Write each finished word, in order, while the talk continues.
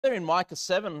There in Micah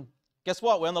 7, guess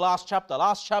what? We're in the last chapter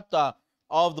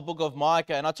of the book of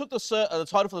Micah. And I took the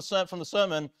title from the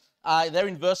sermon there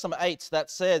in verse number 8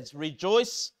 that says,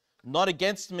 "Rejoice not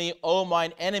against me, O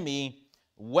mine enemy.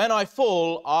 When I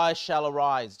fall, I shall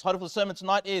arise." The title for the sermon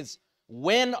tonight is,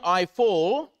 "When I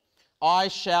fall, I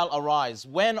shall arise."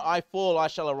 When I fall, I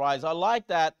shall arise. I like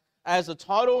that as a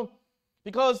title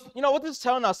because, you know, what this is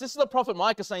telling us, this is the prophet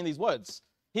Micah saying these words.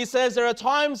 He says there are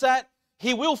times that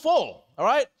he will fall, all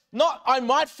right? Not I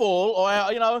might fall,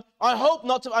 or, you know, I hope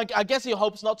not to, I guess he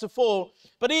hopes not to fall,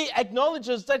 but he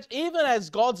acknowledges that even as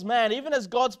God's man, even as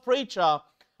God's preacher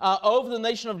over the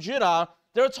nation of Judah,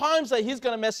 there are times that he's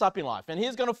going to mess up in life, and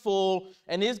he's going to fall,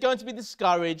 and he's going to be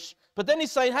discouraged. But then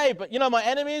he's saying, hey, but, you know, my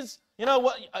enemies, you know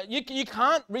what, you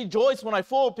can't rejoice when I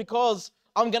fall because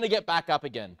I'm going to get back up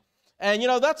again. And, you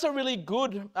know, that's a really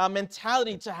good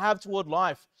mentality to have toward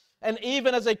life. And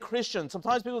even as a Christian,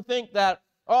 sometimes people think that,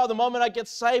 oh, the moment I get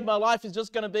saved, my life is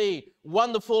just going to be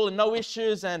wonderful and no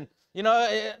issues. And, you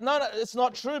know, no, it's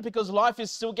not true, because life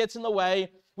still gets in the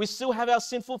way. We still have our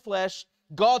sinful flesh.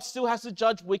 God still has to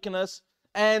judge wickedness.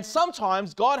 And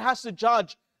sometimes God has to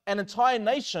judge an entire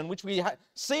nation, which we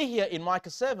see here in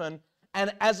Micah 7.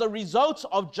 And as a result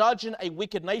of judging a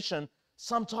wicked nation,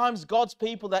 sometimes God's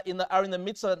people that are in the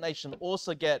midst of that nation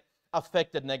also get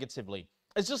affected negatively.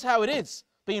 It's just how it is,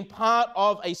 being part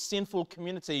of a sinful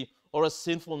community or a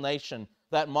sinful nation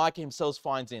that Micah himself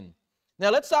finds in. Now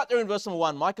let's start there in verse number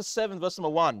 1. Micah 7, verse number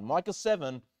 1. Micah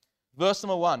 7, verse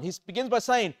number 1. He begins by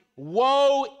saying,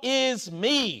 "Woe is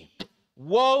me.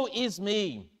 Woe is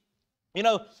me." You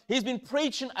know, he's been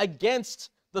preaching against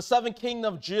the southern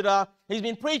kingdom of Judah. He's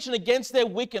been preaching against their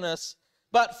wickedness.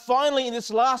 But finally, in this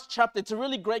last chapter, it's a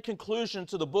really great conclusion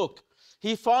to the book.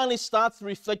 He finally starts to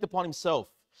reflect upon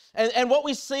himself. And what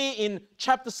we see in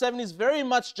chapter 7 is very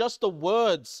much just the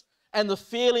words and the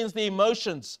feelings, the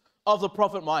emotions of the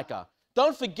prophet Micah.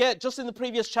 Don't forget, just in the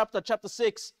previous chapter, chapter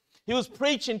 6, he was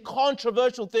preaching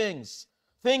controversial things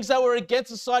that were against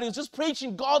society. He was just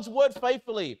preaching God's word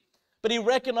faithfully. But he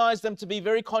recognized them to be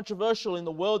very controversial in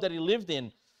the world that he lived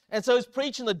in. And so he's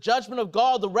preaching the judgment of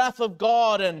God, the wrath of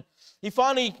God. And he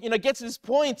finally, you know, gets to this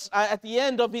point at the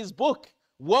end of his book.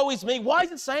 Woe is me. Why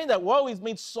is it saying that? Woe is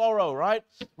means sorrow, right?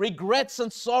 Regrets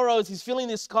and sorrows. He's feeling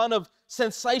this kind of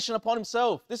sensation upon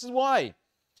himself. This is why.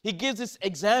 He gives this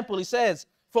example. He says,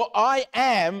 "For I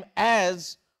am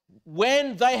as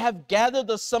when they have gathered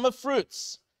the summer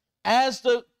fruits, as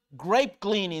the grape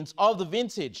gleanings of the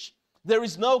vintage. There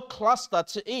is no cluster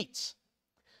to eat."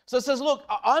 So it says, look,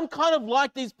 I'm kind of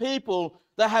like these people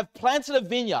that have planted a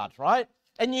vineyard, right?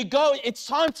 And you go, it's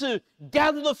time to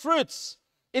gather the fruits.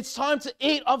 It's time to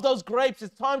eat of those grapes.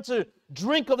 It's time to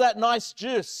drink of that nice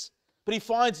juice. But he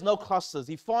finds no clusters.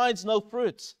 He finds no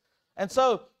fruit. And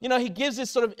so, you know, he gives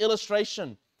this sort of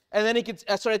illustration. And then he gets,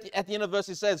 at the end of the verse,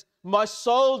 he says, "My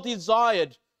soul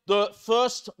desired the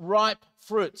first ripe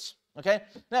fruit." Okay?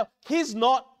 Now, he's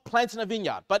not planting a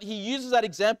vineyard, but he uses that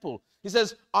example. He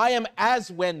says, "I am as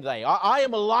when they." I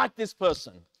am like this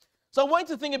person. So I want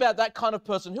you to think about that kind of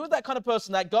person. Who is that kind of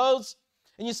person that goes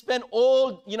and you spend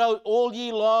all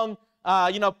year long,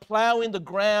 plowing the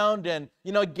ground and,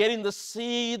 getting the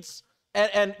seeds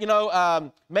and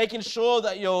making sure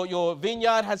that your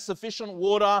vineyard has sufficient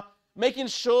water, making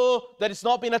sure that it's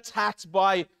not been attacked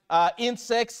by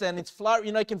insects and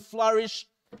it can flourish.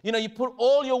 You put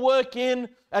all your work in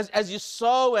as you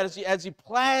sow, as you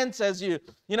plant,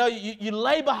 you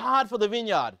labor hard for the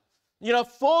vineyard,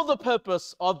 for the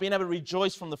purpose of being able to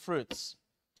rejoice from the fruits.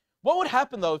 What would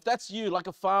happen though if that's you, like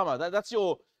a farmer? Those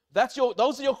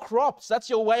are your crops. That's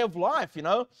your way of life.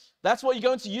 That's what you're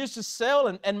going to use to sell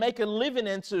and make a living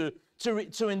and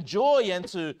to enjoy and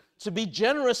to be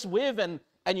generous with.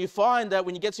 And you find that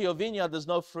when you get to your vineyard, there's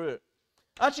no fruit.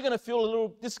 Aren't you going to feel a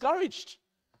little discouraged,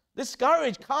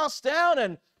 cast down,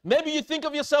 and maybe you think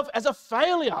of yourself as a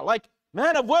failure. Like,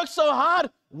 man, I've worked so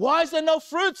hard. Why is there no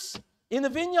fruits in the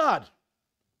vineyard?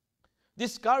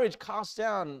 Discouraged, cast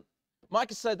down.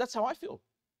 Micah said, that's how I feel.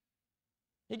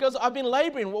 He goes, I've been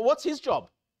laboring. Well, what's his job?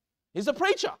 He's a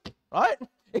preacher, right?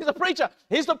 He's a preacher.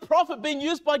 He's the prophet being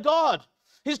used by God.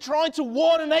 He's trying to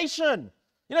warn a nation.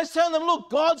 He's telling them, look,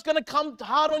 God's going to come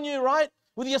hard on you, right?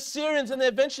 With the Assyrians, and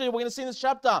then eventually we're going to see in this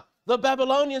chapter, the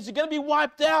Babylonians, you're going to be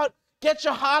wiped out. Get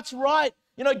your hearts right.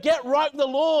 Get right with the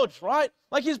Lord, right?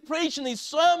 Like he's preaching these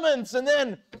sermons, and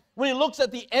then when he looks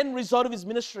at the end result of his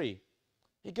ministry,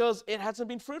 he goes, it hasn't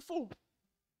been fruitful.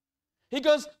 He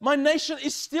goes, my nation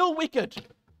is still wicked.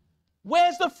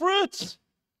 Where's the fruit?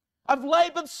 I've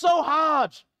labored so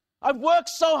hard. I've worked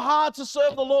so hard to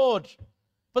serve the Lord.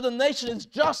 But the nation is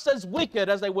just as wicked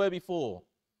as they were before.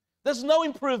 There's no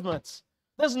improvement.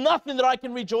 There's nothing that I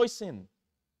can rejoice in.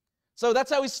 So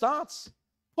that's how he starts.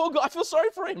 Poor guy, I feel sorry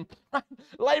for him.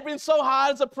 Laboring so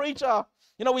hard as a preacher.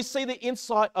 You know, we see the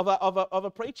insight of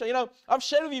a preacher. You know, I've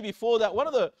shared with you before that one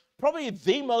of the, probably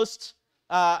the most,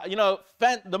 thing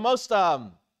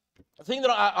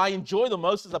that I enjoy the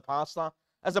most as a pastor,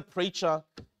 as a preacher,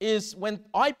 is when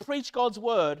I preach God's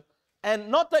word, and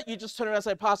not that you just turn around and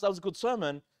say, Pastor, that was a good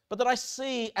sermon, but that I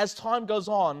see as time goes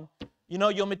on, you know,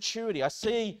 your maturity. I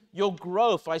see your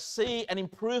growth. I see an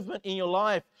improvement in your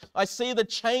life. I see the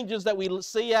changes that we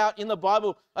see out in the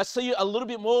Bible. I see you a little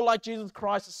bit more like Jesus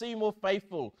Christ. I see you more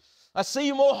faithful. I see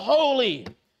you more holy.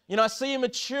 You know, I see you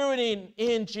maturing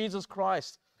in Jesus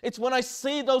Christ. It's when I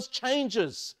see those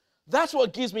changes, that's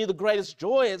what gives me the greatest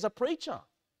joy as a preacher.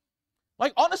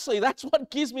 Like, honestly, that's what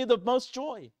gives me the most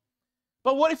joy.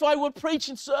 But what if I were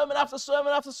preaching sermon after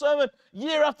sermon after sermon,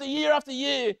 year after year after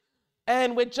year,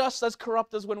 and we're just as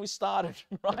corrupt as when we started,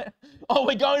 right? Oh,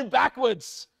 we're going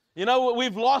backwards. You know,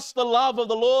 we've lost the love of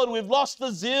the Lord. We've lost the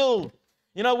zeal.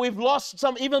 You know, we've lost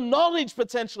some even knowledge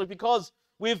potentially because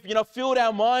we've, you know, filled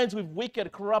our minds with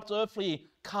wicked, corrupt, earthly,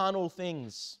 carnal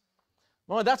things.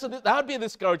 Well, that would be a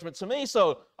discouragement to me.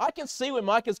 So I can see where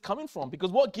Micah's coming from,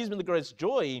 because what gives me the greatest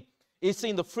joy is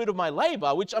seeing the fruit of my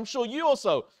labor, which I'm sure you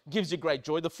also gives you great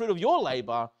joy, the fruit of your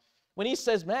labor. When he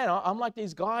says, man, I'm like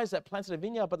these guys that planted a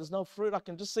vineyard, but there's no fruit, I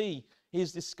can just see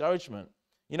his discouragement.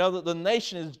 You know, that the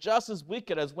nation is just as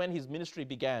wicked as when his ministry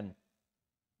began.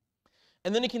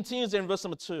 And then he continues there in verse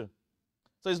number 2.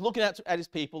 So he's looking at his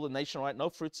people, the nation, right? No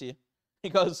fruits here. He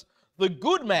goes, the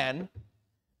good man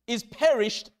is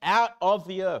perished out of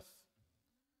the earth.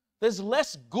 There's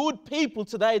less good people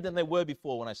today than there were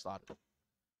before when I started.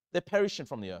 They're perishing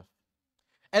from the earth.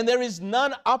 And there is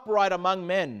none upright among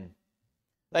men.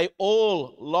 They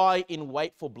all lie in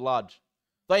wait for blood.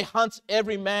 They hunt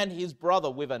every man his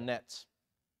brother with a net.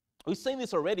 We've seen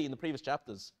this already in the previous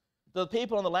chapters. The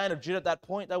people on the land of Judah at that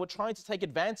point, they were trying to take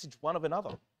advantage one of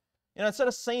another. You know, instead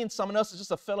of seeing someone else as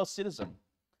just a fellow citizen,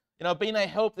 you know, being a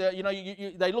help, you know,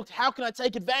 they looked, how can I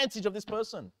take advantage of this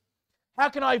person? How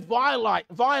can I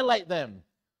violate them?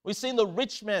 We've seen the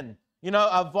rich men, you know,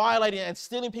 are violating and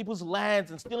stealing people's lands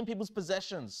and stealing people's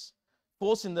possessions,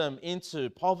 forcing them into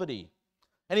poverty.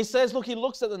 And he says, look, he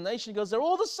looks at the nation, he goes, they're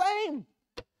all the same.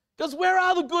 Because where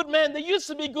are the good men? There used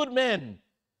to be good men,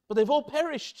 but they've all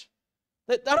perished.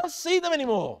 I don't see them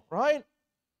anymore, right?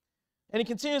 And he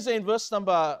continues in verse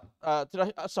number, I don't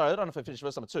know if I finished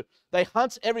verse number 2. They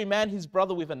hunt every man his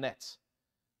brother with a net.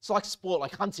 It's like sport,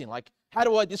 like hunting, like how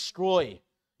do I destroy?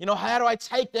 You know, how do I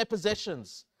take their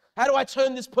possessions? How do I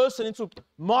turn this person into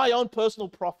my own personal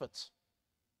profit?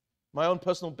 My own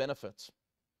personal benefit.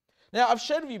 Now, I've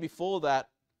shared with you before that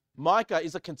Micah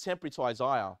is a contemporary to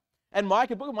Isaiah. And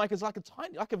Micah, the book of Micah is like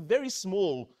a very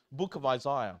small book of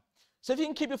Isaiah. So if you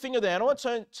can keep your finger there, and I want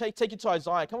to take you to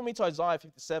Isaiah. Come with me to Isaiah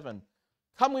 57.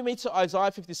 Come with me to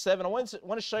Isaiah 57. I want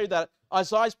to show you that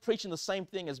Isaiah's preaching the same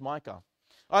thing as Micah.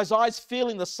 Isaiah's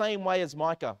feeling the same way as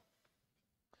Micah.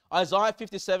 Isaiah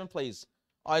 57, please.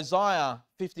 Isaiah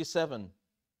 57.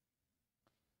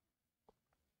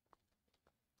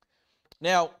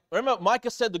 Now, remember, Micah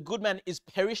said the good man is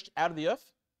perished out of the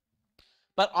earth.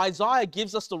 But Isaiah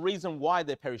gives us the reason why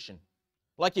they're perishing.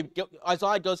 Like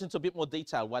Isaiah goes into a bit more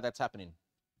detail why that's happening.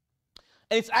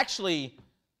 And it's actually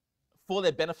for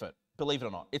their benefit, believe it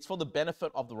or not. It's for the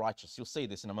benefit of the righteous. You'll see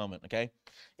this in a moment, okay?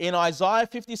 In Isaiah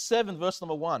 57, verse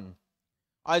number 1.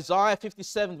 Isaiah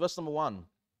 57, verse number 1.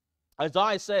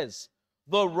 Isaiah says,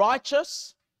 the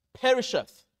righteous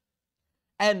perisheth,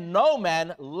 and no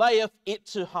man layeth it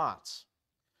to heart.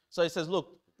 So he says,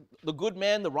 look, the good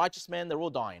man, the righteous man, they're all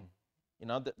dying. You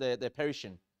know, they're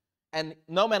perishing. And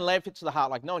no man layeth it to the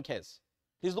heart, like no one cares.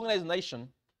 He's looking at his nation,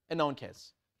 and no one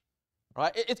cares.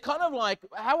 Right? It's kind of like,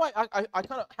 how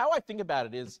I think about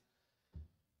it is,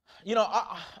 you know,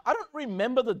 I don't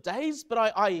remember the days,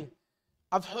 but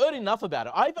I've heard enough about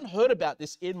it. I even heard about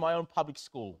this in my own public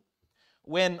school,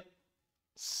 when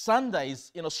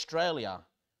Sundays in Australia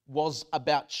was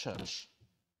about church.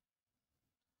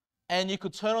 And you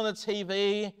could turn on the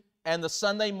TV, and the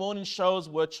Sunday morning shows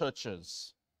were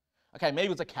churches. Okay, maybe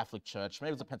it was a Catholic church, maybe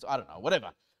it was a Pentecostal, I don't know,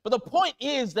 whatever. But the point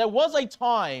is, there was a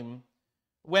time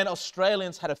when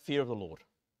Australians had a fear of the Lord,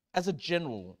 as a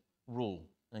general rule,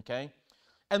 okay?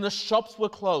 And the shops were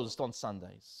closed on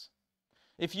Sundays.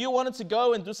 If you wanted to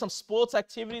go and do some sports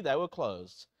activity, they were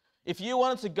closed. If you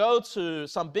wanted to go to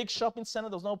some big shopping center,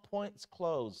 there was no point, it's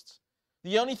closed.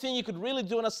 The only thing you could really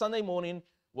do on a Sunday morning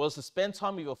was to spend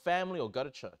time with your family or go to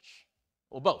church,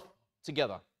 or both,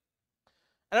 together.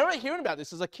 And I remember hearing about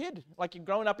this as a kid, like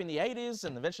growing up in the 80s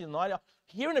and eventually in the 90s,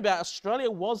 hearing about Australia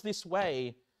was this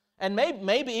way. And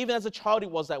maybe even as a child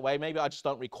it was that way. Maybe I just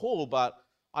don't recall, but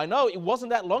I know it wasn't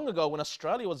that long ago when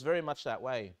Australia was very much that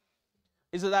way.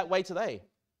 Is it that way today?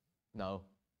 No.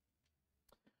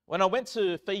 When I went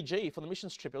to Fiji for the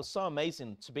missions trip, it was so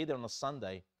amazing to be there on a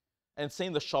Sunday and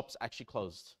seeing the shops actually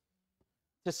closed.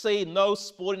 To see no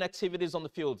sporting activities on the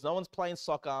fields. No one's playing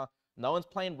soccer. No one's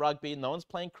playing rugby. No one's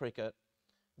playing cricket.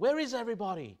 Where is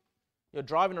everybody? You're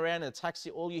driving around in a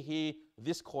taxi, all you hear,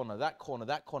 this corner, that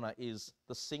corner is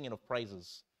the singing of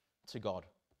praises to God.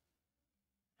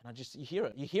 And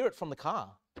you hear it from the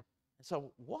car. And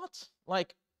so what?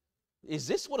 Like, is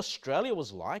this what Australia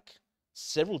was like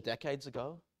several decades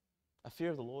ago? A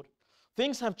fear of the Lord.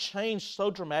 Things have changed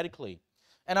so dramatically.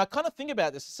 And I kind of think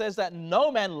about this. It says that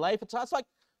no man lay for time. It's like,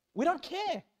 we don't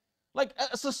care. Like,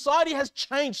 a society has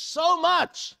changed so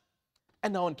much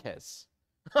and no one cares.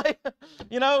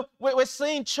 You know, we're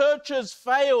seeing churches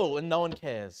fail and no one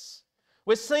cares.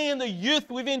 We're seeing the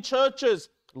youth within churches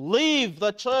leave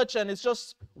the church and it's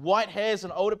just white hairs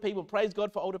and older people. Praise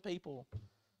God for older people.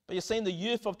 But you're seeing the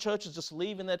youth of churches just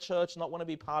leaving their church, not want to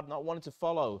be part, not wanting to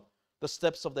follow the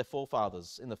steps of their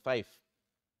forefathers in the faith.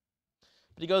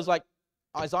 But he goes like,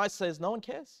 Isaiah says, no one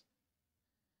cares.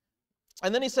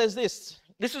 And then he says this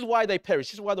is why they perish.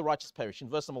 This is why the righteous perish in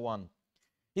verse number 1.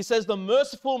 He says, the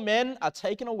merciful men are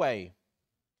taken away,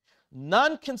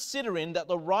 none considering that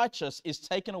the righteous is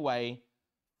taken away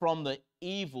from the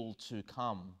evil to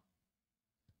come.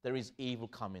 There is evil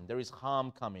coming. There is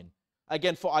harm coming.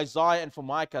 Again, for Isaiah and for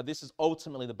Micah, this is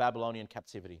ultimately the Babylonian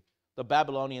captivity, the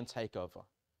Babylonian takeover.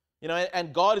 You know,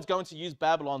 and God is going to use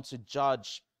Babylon to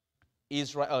judge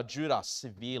Judah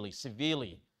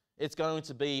severely. It's going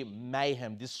to be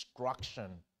mayhem,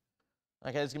 destruction.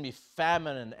 Okay, there's going to be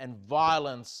famine and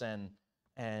violence and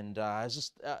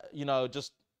just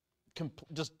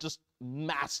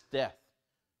mass death.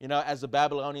 You know, as the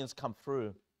Babylonians come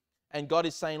through, and God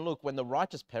is saying, look, when the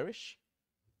righteous perish,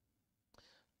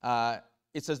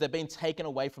 it says they're being taken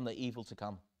away from the evil to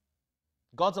come.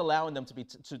 God's allowing them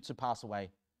to pass away.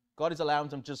 God is allowing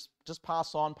them to just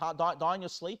pass on, die in your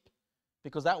sleep,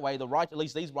 because that way at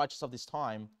least these righteous of this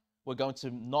time were going to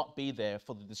not be there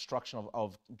for the destruction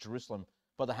of Jerusalem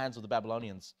by the hands of the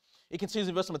Babylonians. It continues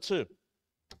in verse number 2.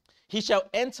 He shall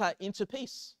enter into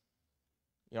peace.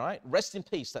 You know, right? Rest in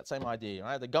peace, that same idea.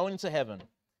 Right? They're going into heaven.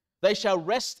 They shall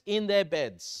rest in their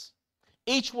beds,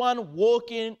 each one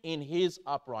walking in his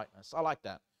uprightness. I like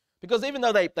that. Because even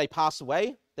though they pass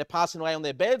away, they're passing away on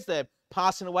their beds, they're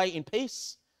passing away in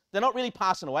peace. They're not really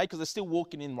passing away because they're still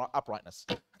walking in uprightness.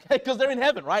 Okay? Because they're in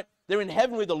heaven, right? They're in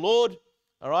heaven with the Lord,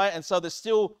 all right? And so they're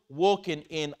still walking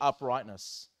in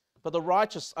uprightness. But the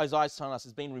righteous, Isaiah is telling us,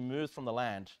 is being removed from the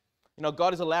land. You know,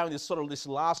 God is allowing this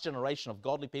last generation of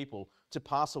godly people to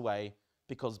pass away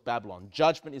because Babylon.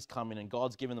 Judgment is coming and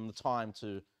God's given them the time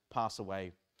to pass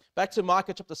away. Back to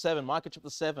Micah chapter 7. Micah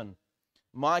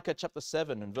chapter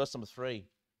 7 and verse number 3.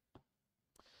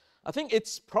 I think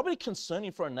it's probably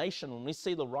concerning for a nation when we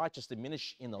see the righteous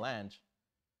diminish in the land.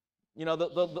 You know,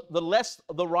 the less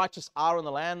the righteous are in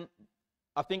the land,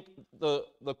 I think the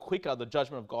quicker the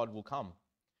judgment of God will come.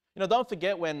 You know, don't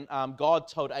forget when God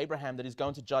told Abraham that he's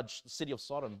going to judge the city of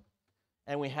Sodom.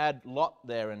 And we had Lot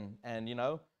there and you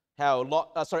know,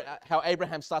 how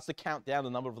Abraham starts to count down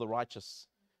the number of the righteous.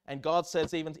 And God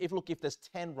says even, if there's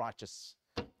 10 righteous,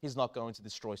 he's not going to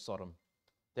destroy Sodom.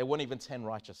 There weren't even 10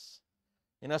 righteous.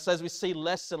 You know, so as we see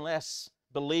less and less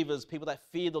believers, people that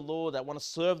fear the Lord, that want to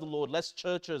serve the Lord, less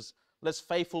churches, less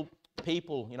faithful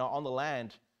people, you know, on the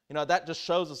land, you know, that just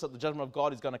shows us that the judgment of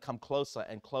God is going to come closer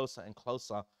and closer and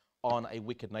closer on a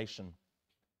wicked nation.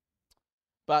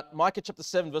 But Micah chapter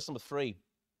 7, verse number 3,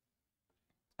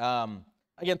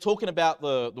 again, talking about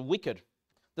the wicked,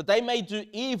 that they may do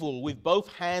evil with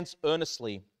both hands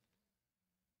earnestly.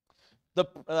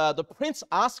 The prince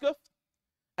asketh,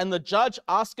 and the judge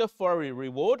asketh for a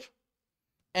reward,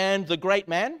 and the great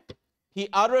man, he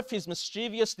uttereth his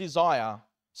mischievous desire,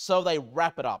 so they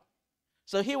wrap it up.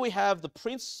 So here we have the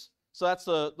prince, so that's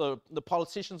the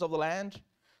politicians of the land.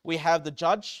 We have the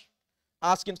judge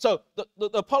asking, so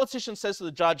the politician says to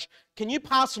the judge, can you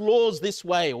pass laws this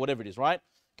way, or whatever it is, right?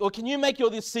 Or can you make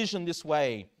your decision this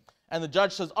way? And the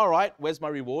judge says, all right, where's my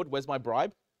reward? Where's my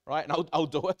bribe? Right, and I'll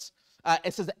do it.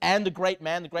 It says, and the great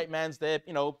man's there,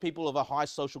 you know, people of a high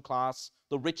social class,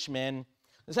 the rich men.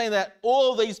 They're saying that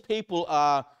all these people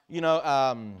are, you know,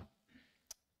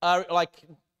 are like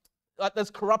there's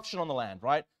corruption on the land,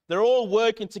 right? They're all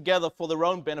working together for their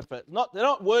own benefit. They're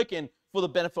not working for the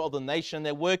benefit of the nation.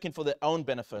 They're working for their own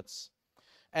benefits.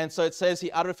 And so it says,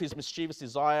 he uttereth his mischievous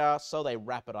desire, so they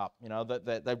wrap it up. You know,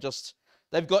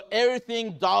 they've got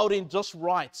everything dialed in just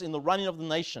right in the running of the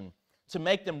nation to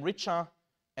make them richer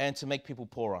and to make people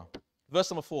poorer.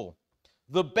 Verse number 4.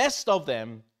 The best of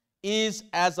them is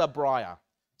as a briar.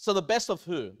 So the best of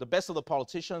who? The best of the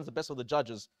politicians, the best of the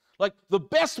judges. Like the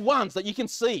best ones that you can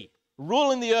see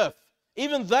ruling the earth.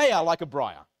 Even they are like a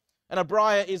briar. And a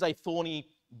briar is a thorny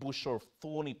bush or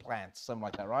thorny plant, something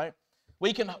like that, right? Where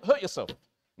you can hurt yourself.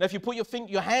 Now, if you put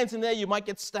your hands in there, you might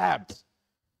get stabbed.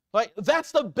 Like,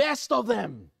 that's the best of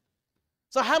them.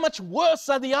 So how much worse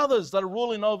are the others that are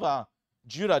ruling over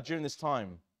Judah during this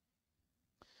time?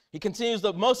 He continues,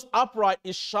 the most upright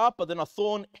is sharper than a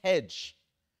thorn hedge.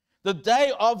 The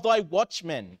day of thy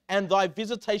watchmen and thy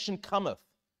visitation cometh.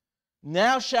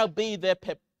 Now shall be their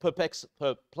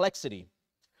perplexity.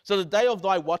 So the day of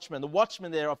thy watchmen, the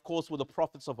watchmen there, of course, were the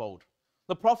prophets of old.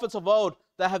 The prophets of old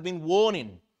that have been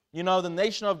warning, the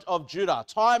nation of Judah,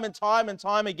 time and time and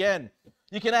time again.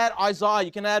 You can add Isaiah,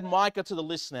 you can add Micah to the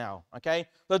list now, okay?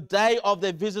 The day of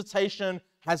their visitation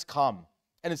has come,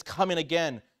 and it's coming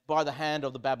again by the hand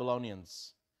of the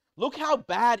Babylonians. Look how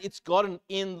bad it's gotten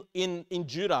in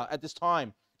Judah at this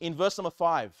time. In verse number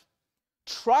 5,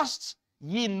 trust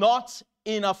ye not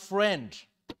in a friend.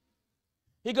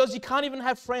 He goes, you can't even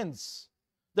have friends.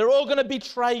 They're all going to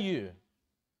betray you.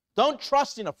 Don't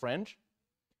trust in a friend.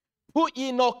 Put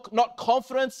ye not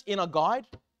confidence in a guide.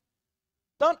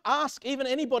 Don't ask even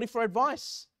anybody for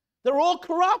advice. They're all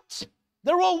corrupt.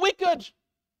 They're all wicked.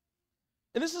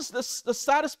 And this is the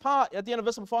saddest part at the end of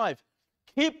verse number 5.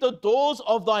 Keep the doors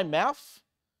of thy mouth.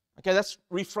 Okay, that's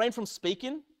refrain from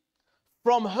speaking.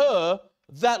 From her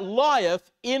that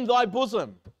lieth in thy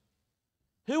bosom.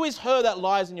 Who is her that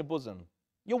lies in your bosom?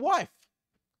 Your wife.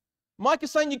 Micah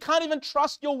is saying you can't even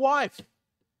trust your wife.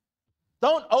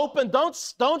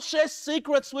 Don't share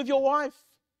secrets with your wife.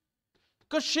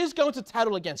 Because she's going to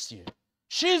tattle against you.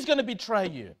 She's going to betray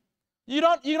you. You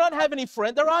don't have any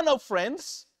friends. There are no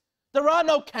friends. There are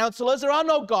no counselors. There are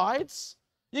no guides.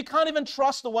 You can't even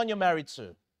trust the one you're married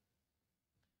to.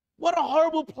 What a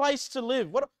horrible place to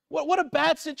live. What a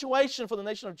bad situation for the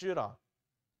nation of Judah.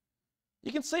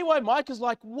 You can see why Micah's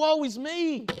like, woe is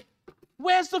me.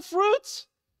 Where's the fruit?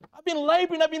 I've been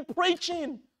laboring. I've been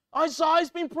preaching. Isaiah's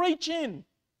been preaching.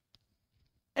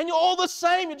 And you're all the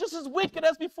same. You're just as wicked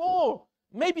as before.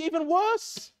 Maybe even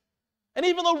worse. And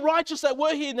even the righteous that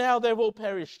were here now, they've all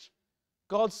perished.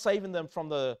 God's saving them from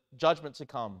the judgment to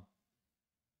come.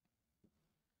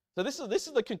 So this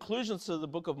is the conclusion to the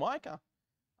book of Micah.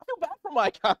 I feel bad for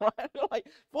Micah, right? I feel like,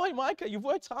 boy, Micah, you've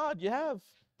worked hard. You have.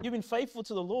 You've been faithful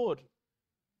to the Lord.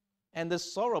 And there's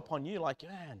sorrow upon you. Like,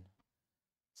 man,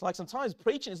 it's like sometimes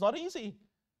preaching is not easy.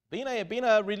 Being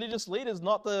a religious leader is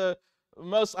not the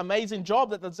most amazing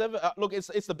job that's ever... look, it's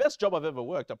the best job I've ever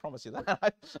worked. I promise you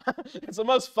that. It's the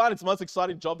most fun. It's the most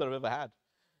exciting job that I've ever had.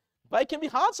 But it can be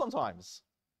hard sometimes.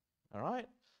 All right?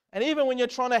 And even when you're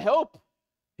trying to help,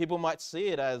 people might see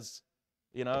it as,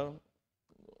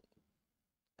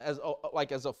 as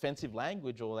offensive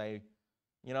language, or they,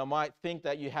 might think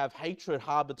that you have hatred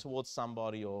harbored towards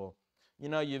somebody, or,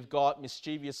 you've got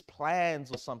mischievous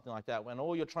plans or something like that, when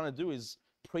all you're trying to do is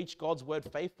preach God's word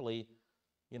faithfully,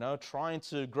 trying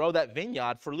to grow that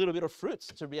vineyard for a little bit of fruit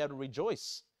to be able to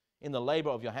rejoice in the labor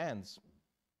of your hands.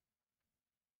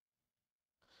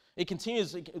 It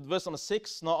continues, verse number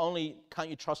 6, not only can't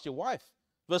you trust your wife,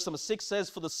 verse number 6 says,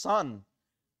 for the son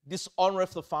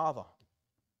dishonoreth the father.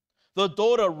 The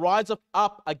daughter riseth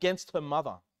up against her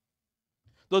mother.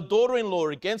 The daughter-in-law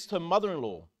against her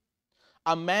mother-in-law.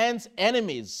 A man's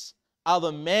enemies are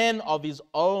the men of his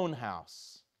own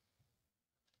house.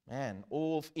 Man,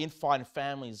 all infighting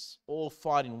families, all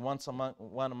fighting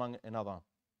one among another.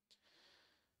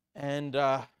 And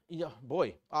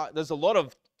there's a lot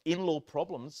of in-law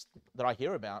problems that I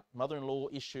hear about. Mother-in-law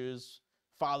issues,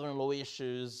 father-in-law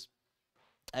issues.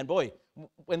 And boy,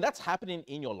 when that's happening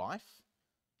in your life,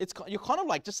 you're kind of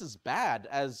like just as bad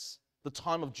as the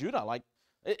time of Judah. Like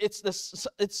it's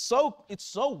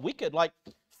so wicked. Like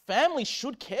families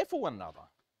should care for one another.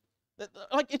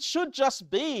 Like it should just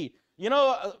be,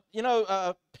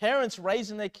 parents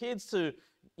raising their kids to,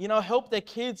 help their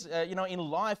kids, in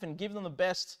life and give them the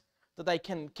best that they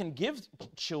can give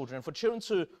children, for children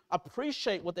to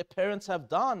appreciate what their parents have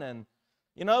done, and,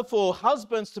 for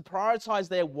husbands to prioritize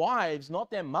their wives, not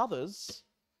their mothers.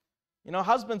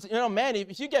 Husbands, man,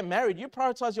 if you get married, you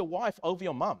prioritize your wife over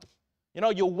your mum.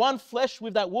 You're one flesh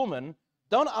with that woman.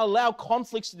 Don't allow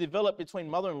conflicts to develop between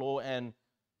mother-in-law and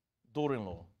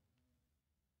daughter-in-law.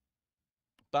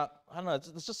 But I don't know,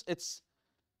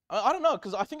 I don't know,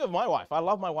 because I think of my wife. I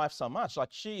love my wife so much. Like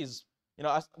she's,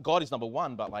 God is number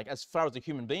one, but like as far as a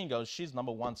human being goes, she's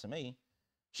number one to me.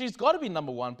 She's got to be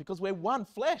number one because we're one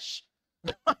flesh.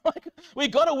 Like, we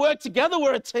got to work together.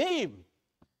 We're a team.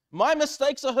 My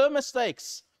mistakes are her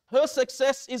mistakes. Her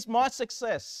success is my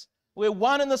success. We're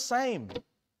one and the same.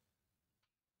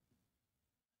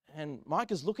 And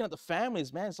Micah's looking at the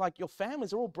families, man. It's like, your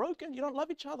families are all broken. You don't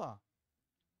love each other.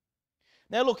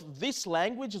 Now, look, this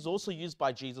language is also used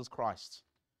by Jesus Christ.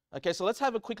 Okay, so let's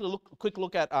have a quick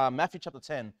look at Matthew chapter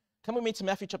 10. Come with me to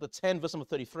Matthew chapter 10, verse number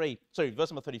 33. Sorry, verse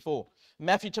number 34.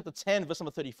 Matthew chapter 10, verse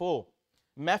number 34.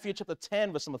 Matthew chapter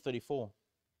 10, verse number 34.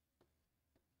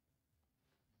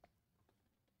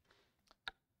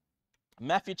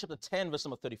 Matthew chapter 10, verse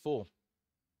number 34.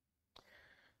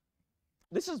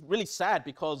 This is really sad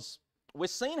because we're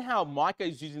seeing how Micah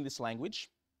is using this language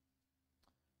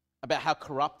about how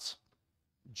corrupt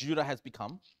Judah has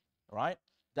become, right?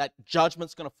 That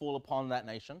judgment's going to fall upon that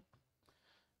nation.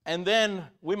 And then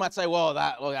we might say, well,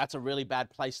 that's a really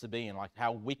bad place to be in, like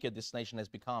how wicked this nation has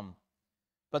become.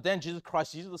 But then Jesus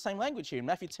Christ uses the same language here in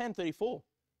Matthew 10, 34.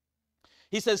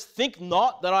 He says, think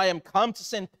not that I am come to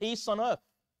send peace on earth.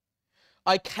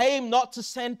 I came not to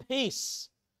send peace,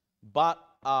 but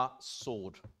a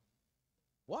sword.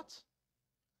 What?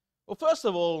 Well, first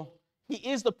of all, he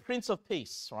is the Prince of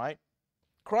Peace, right?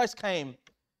 Christ came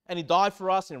and he died for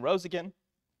us and rose again.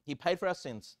 He paid for our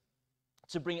sins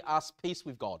to bring us peace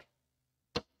with God.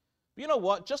 But you know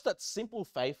what? Just that simple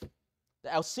faith,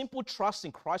 our simple trust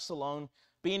in Christ alone,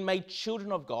 being made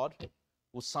children of God,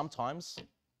 will sometimes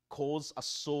cause a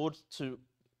sword to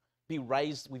be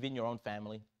raised within your own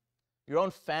family. Your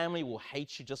own family will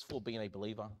hate you just for being a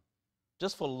believer,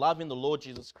 just for loving the Lord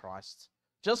Jesus Christ,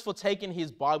 just for taking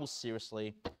his Bible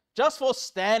seriously, just for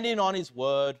standing on his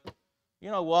word. You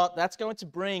know what? That's going to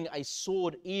bring a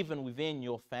sword even within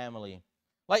your family.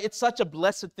 Like, it's such a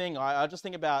blessed thing. I just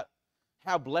think about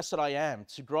how blessed I am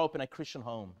to grow up in a Christian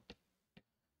home.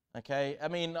 Okay? I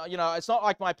mean, you know, it's not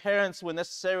like my parents were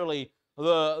necessarily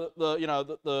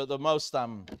the most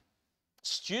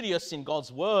studious in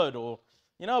God's word, or,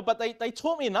 you know, but they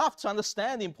taught me enough to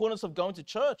understand the importance of going to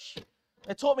church.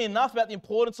 They taught me enough about the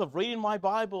importance of reading my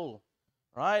Bible,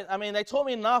 right? I mean, they taught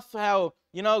me enough how,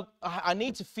 you know, I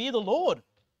need to fear the Lord.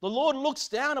 The Lord looks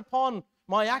down upon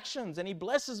my actions and he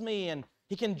blesses me, and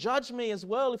he can judge me as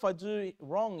well if I do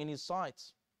wrong in his sight.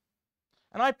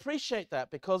 And I appreciate that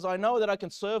because I know that I can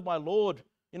serve my Lord,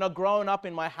 you know, growing up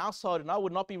in my household, and I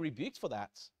would not be rebuked for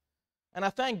that. And I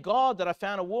thank God that I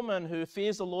found a woman who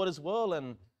fears the Lord as well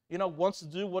and, you know, wants to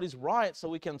do what is right so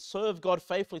we can serve God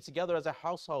faithfully together as a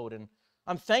household. And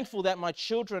I'm thankful that my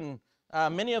children,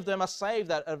 many of them are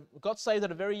saved, got saved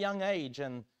at a very young age.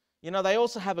 And, you know, they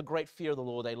also have a great fear of the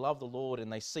Lord. They love the Lord and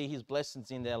they see his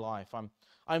blessings in their life.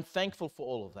 I'm thankful for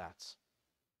all of that.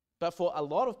 But for a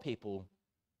lot of people,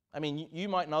 I mean, you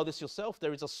might know this yourself,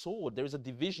 there is a sword, there is a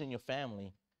division in your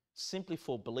family simply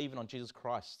for believing on Jesus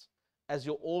Christ as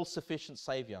your all-sufficient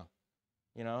Savior,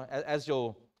 you know, as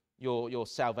your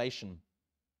salvation.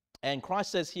 And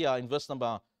Christ says here in verse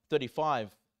number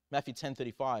 35, Matthew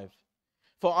 10:35,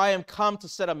 for I am come to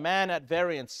set a man at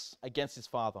variance against his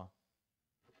father,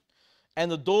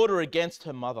 and the daughter against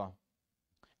her mother,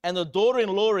 and the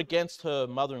daughter-in-law against her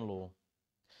mother-in-law.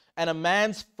 And a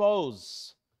man's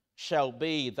foes shall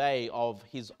be they of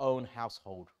his own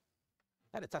household.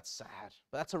 That's sad,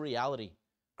 but that's a reality.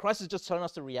 Christ is just telling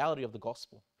us the reality of the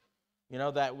gospel. You know,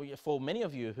 that for many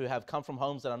of you who have come from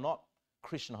homes that are not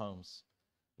Christian homes,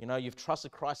 you know, you've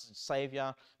trusted Christ as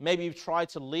Savior. Maybe you've tried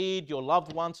to lead your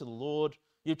loved one to the Lord.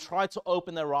 You've tried to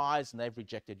open their eyes and they've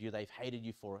rejected you. They've hated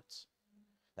you for it.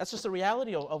 That's just the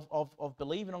reality of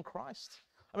believing on Christ.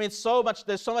 I mean,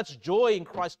 there's so much joy in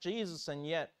Christ Jesus, and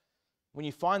yet when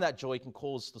you find that joy, it can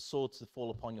cause the sword to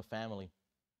fall upon your family.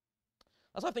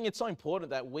 That's why I think it's so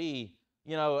important that we,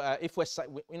 you know, if we're,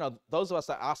 you know, those of us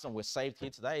that are awesome, we're saved here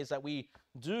today, is that we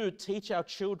do teach our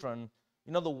children,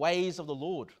 you know, the ways of the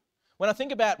Lord. When I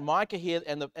think about Micah here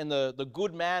and the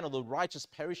good man or the righteous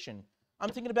perishing, I'm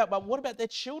thinking about, but what about their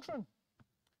children?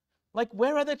 Like,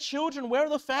 where are their children? Where are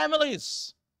the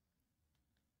families?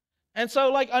 And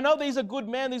so, like, I know these are good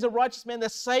men, these are righteous men, they're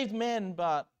saved men,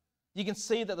 but you can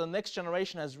see that the next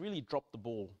generation has really dropped the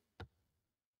ball.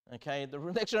 Okay, the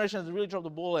next generation has really dropped the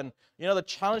ball, and, you know, the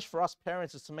challenge for us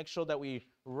parents is to make sure that we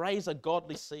raise a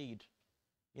godly seed.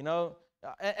 You know,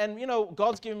 and you know,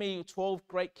 God's given me 12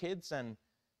 great kids, and,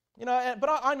 you know,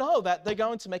 but I know that they're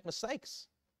going to make mistakes.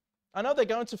 I know they're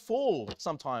going to fall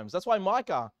sometimes. That's why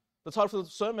Micah, the title of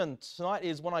the sermon tonight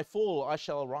is, When I Fall, I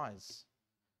Shall Arise.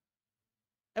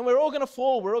 And we're all going to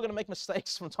fall. We're all going to make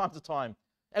mistakes from time to time.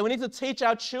 And we need to teach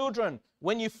our children,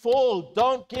 when you fall,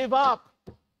 don't give up.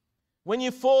 When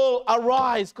you fall,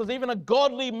 arise, because even a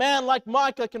godly man like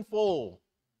Micah can fall.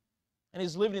 And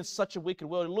he's living in such a wicked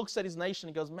world. He looks at his nation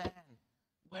and goes, man,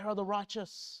 where are the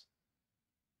righteous?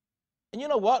 And you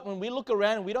know what? When we look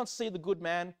around and we don't see the good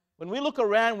man, when we look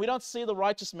around and we don't see the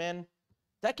righteous man,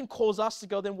 that can cause us to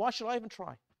go, then why should I even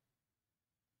try?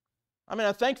 I mean,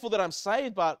 I'm thankful that I'm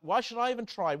saved, but why should I even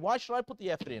try? Why should I put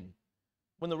the effort in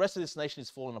when the rest of this nation is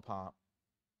falling apart?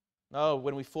 No,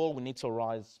 when we fall, we need to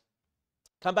arise.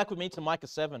 Come back with me to Micah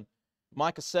 7.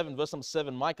 Micah 7, verse number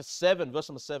 7. Micah 7, verse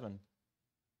number 7.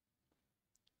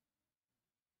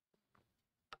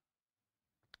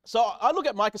 So I look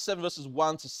at Micah 7, verses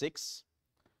 1 to 6.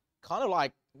 Kind of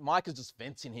like Micah's just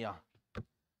venting here.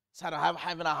 He's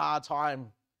having a hard time.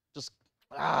 Just,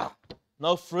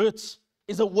 no fruit.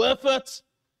 Is it worth it?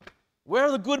 Where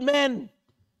are the good men?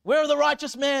 Where are the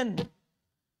righteous men?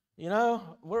 You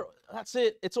know, that's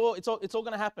it. It's all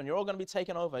going to happen. You're all going to be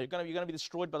taken over. You're going to be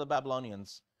destroyed by the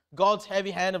Babylonians. God's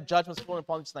heavy hand of judgment is falling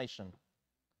upon this nation.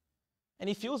 And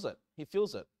he feels it. He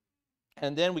feels it.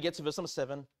 And then we get to verse number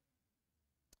 7.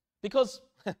 Because,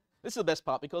 this is the best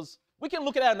part, because we can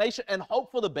look at our nation and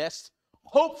hope for the best,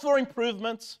 hope for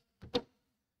improvement.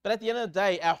 But at the end of the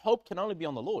day, our hope can only be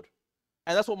on the Lord.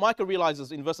 And that's what Micah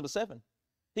realizes in verse number 7.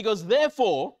 He goes,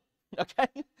 therefore,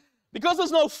 okay, because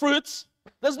there's no fruit,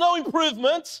 there's no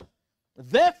improvement,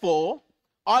 therefore,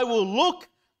 I will look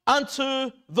unto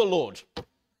the Lord.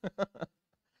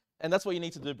 And that's what you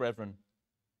need to do, brethren.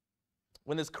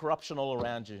 When there's corruption all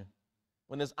around you,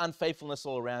 when there's unfaithfulness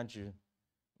all around you,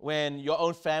 when your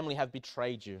own family have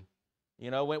betrayed you,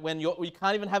 you know, when you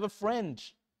can't even have a friend.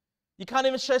 You can't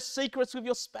even share secrets with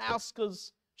your spouse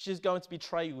because she's going to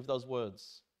betray you with those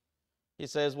words. He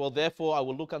says, well, therefore, I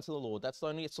will look unto the Lord. That's the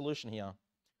only solution here.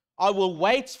 I will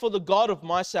wait for the God of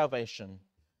my salvation.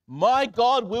 My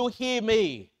God will hear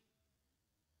me.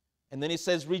 And then he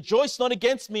says, rejoice not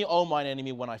against me, O mine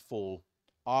enemy, when I fall.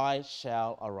 I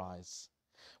shall arise.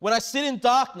 When I sit in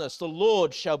darkness, the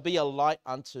Lord shall be a light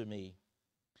unto me.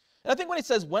 And I think when he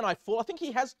says, when I fall, I think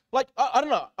he has, like, I don't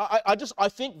know. I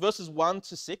think verses 1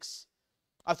 to 6,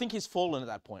 I think he's fallen at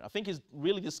that point. I think he's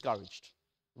really discouraged,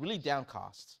 really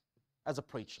downcast as a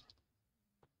preacher.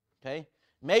 Okay?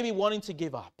 Maybe wanting to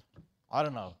give up. I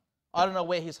don't know. I don't know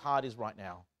where his heart is right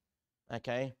now.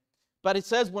 Okay? But it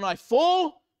says, when I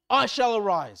fall, I shall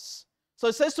arise. So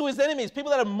it says to his enemies, people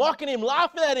that are mocking him,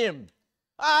 laughing at him.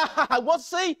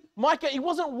 See, Micah, he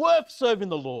wasn't worth serving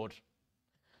the Lord.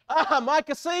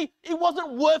 Micah, see, it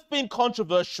wasn't worth being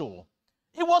controversial.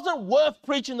 It wasn't worth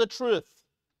preaching the truth.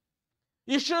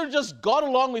 You should have just got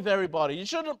along with everybody. You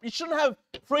shouldn't have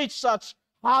preached such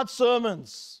hard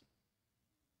sermons.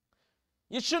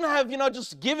 You shouldn't have,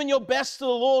 just given your best to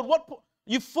the Lord.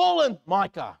 You've fallen,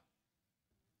 Micah.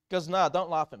 He goes, no, don't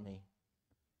laugh at me.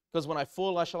 Because when I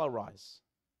fall, I shall arise.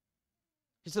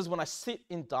 He says, when I sit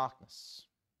in darkness.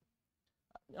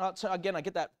 So again, I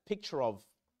get that picture of,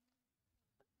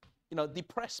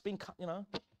 depressed, being,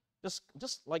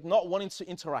 just like not wanting to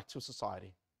interact with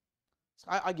society.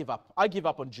 I give up. I give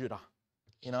up on Judah,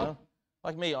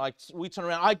 Like me, we turn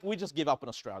around, we just give up in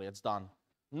Australia. It's done.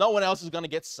 No one else is going to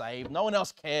get saved. No one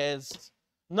else cares.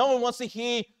 No one wants to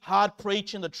hear hard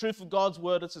preaching, the truth of God's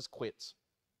word. Let's just quit.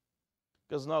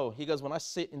 He goes, no. He goes, when I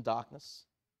sit in darkness,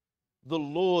 the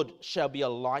Lord shall be a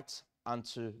light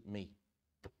unto me.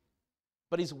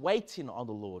 But he's waiting on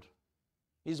the Lord.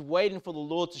 He's waiting for the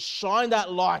Lord to shine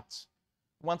that light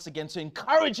once again, to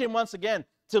encourage him once again,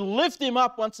 to lift him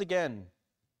up once again.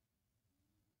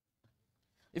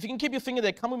 If you can keep your finger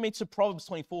there, come with me to Proverbs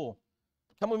 24.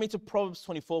 Come with me to Proverbs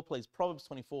 24, please. Proverbs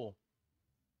 24.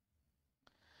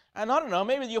 And I don't know,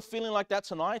 maybe you're feeling like that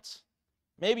tonight.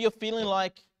 Maybe you're feeling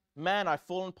like, man, I've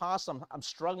fallen past. I'm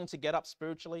struggling to get up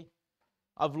spiritually.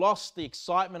 I've lost the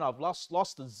excitement. I've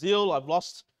lost the zeal. I've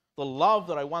lost the love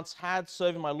that I once had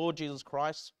serving my Lord Jesus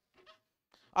Christ.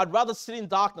 I'd rather sit in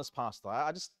darkness, Pastor.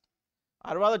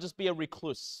 I'd rather just be a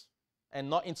recluse and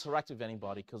not interact with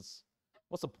anybody, because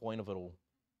what's the point of it all?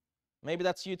 Maybe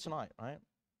that's you tonight, right?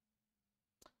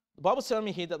 The Bible's telling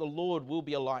me here that the Lord will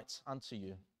be a light unto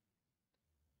you.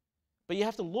 But you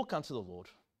have to look unto the Lord.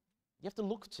 You have to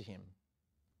look to him.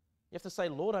 You have to say,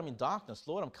 Lord, I'm in darkness.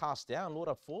 Lord, I'm cast down. Lord,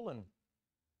 I've fallen.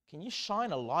 Can you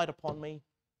shine a light upon me?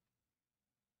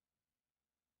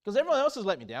 Because everyone else has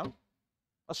let me down.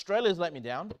 Australia's let me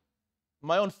down.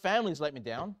 My own family's let me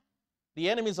down. The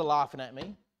enemies are laughing at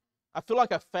me. I feel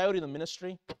like I failed in the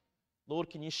ministry. Lord,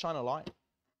 can you shine a light?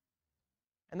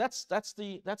 And that's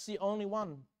the only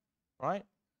one, right?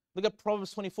 Look at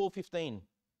Proverbs 24:15.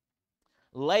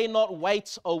 Lay not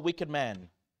wait, O wicked man,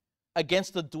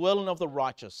 against the dwelling of the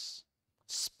righteous.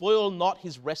 Spoil not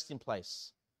his resting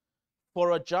place.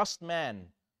 For a just man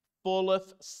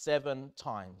falleth 7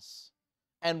 times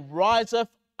and riseth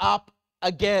up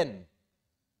again.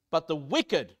 But the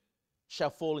wicked shall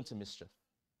fall into mischief.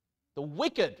 The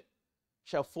wicked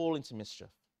shall fall into mischief.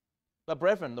 But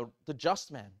brethren, the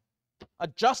just man, a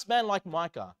just man like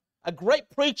Micah, a great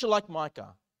preacher like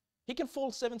Micah, he can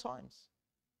fall 7 times.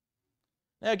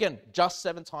 Now again, just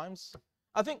 7 times.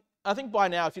 I think by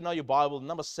now, if you know your Bible, the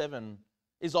number 7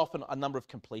 is often a number of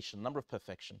completion, a number of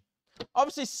perfection.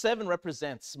 Obviously, 7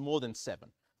 represents more than 7.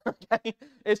 Okay?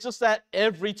 It's just that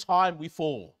every time we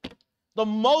fall, the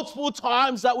multiple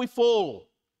times that we fall,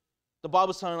 the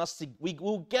Bible's telling us we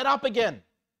will get up again.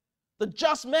 The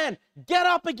just man, get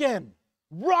up again.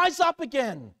 Rise up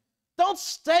again. Don't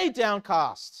stay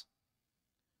downcast.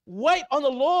 Wait on the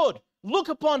Lord. Look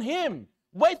upon him.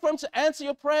 Wait for him to answer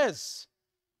your prayers.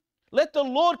 Let the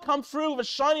Lord come through with a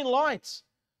shining light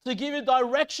to give you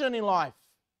direction in life,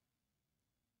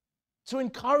 to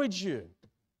encourage you.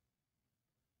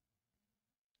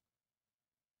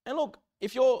 And look,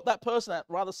 if you're that person that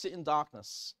rather sit in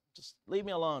darkness, just leave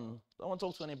me alone. Don't want to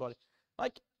talk to anybody.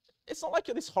 Like, it's not like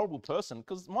you're this horrible person,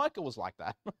 because Micah was like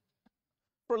that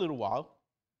for a little while,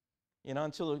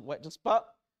 until but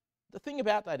the thing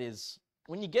about that is,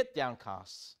 when you get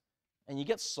downcast and you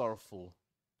get sorrowful,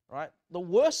 right, the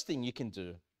worst thing you can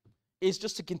do is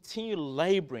just to continue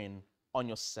laboring on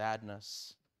your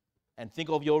sadness and think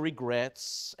of your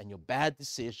regrets and your bad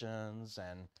decisions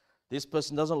and this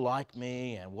person doesn't like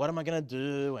me and what am I going to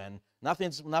do and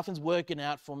nothing's working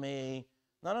out for me.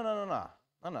 No.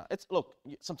 Look,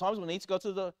 sometimes we need to go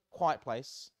to the quiet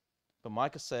place, but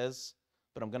Micah says,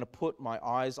 but I'm going to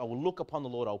I will look upon the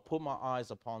Lord. I'll put my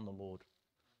eyes upon the Lord.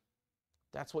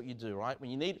 That's what you do, right?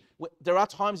 There are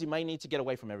times you may need to get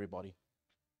away from everybody.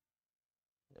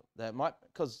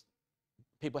 Because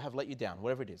people have let you down,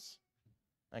 whatever it is.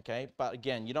 Okay? But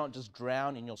again, you don't just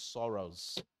drown in your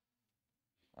sorrows.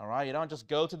 All right? You don't just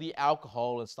go to the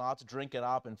alcohol and start to drink it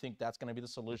up and think that's going to be the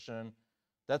solution.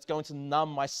 That's going to numb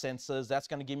my senses. That's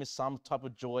going to give me some type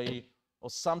of joy or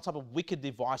some type of wicked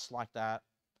device like that.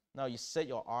 No, you set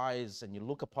your eyes and you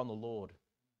look upon the Lord.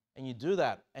 And you do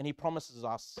that. And he promises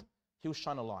us he'll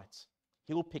shine a light.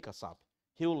 He will pick us up.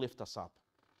 He will lift us up.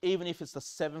 Even if it's the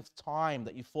 7th time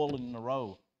that you've fallen in a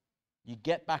row, you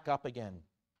get back up again.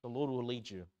 The Lord will lead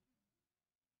you.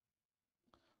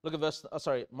 Look at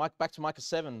back to Micah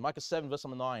 7. Micah 7, verse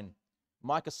number 9.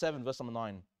 Micah 7, verse number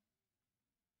 9.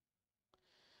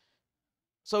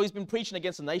 So he's been preaching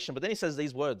against the nation, but then he says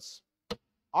these words.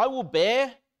 I will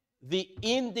bear the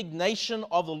indignation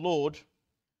of the Lord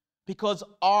because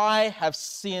I have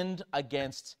sinned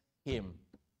against him.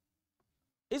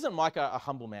 Isn't Micah a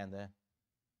humble man there?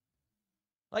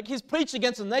 Like, he's preached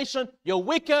against the nation. You're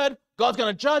wicked. God's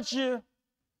going to judge you.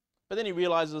 But then he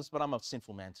realizes, but I'm a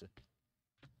sinful man too.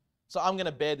 So I'm going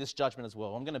to bear this judgment as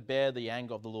well. I'm going to bear the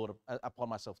anger of the Lord upon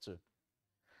myself too.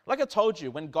 Like I told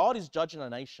you, when God is judging a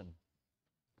nation,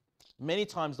 many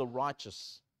times the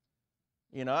righteous,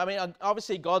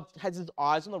 obviously God has his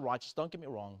eyes on the righteous, don't get me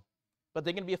wrong, but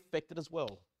they're going to be affected as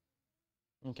well.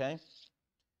 Okay?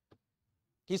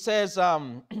 He says,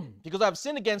 because I've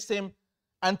sinned against him,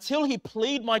 until he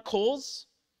plead my cause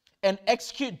and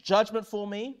execute judgment for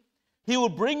me, he will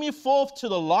bring me forth to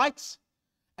the light,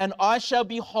 and I shall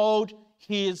behold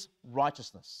his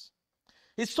righteousness.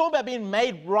 He's talking about being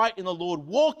made right in the Lord,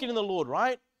 walking in the Lord,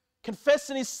 right?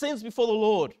 Confessing his sins before the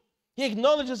Lord. He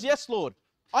acknowledges, yes, Lord,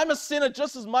 I'm a sinner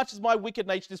just as much as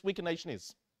this wicked nation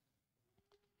is.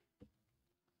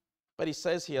 But he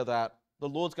says here that the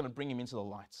Lord's going to bring him into the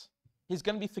light. He's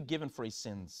going to be forgiven for his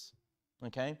sins.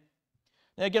 Okay?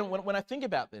 Now again, when I think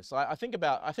about this, I think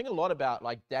a lot about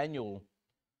like Daniel,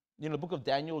 the book of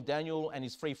Daniel and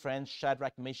his 3 friends,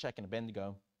 Shadrach, Meshach, and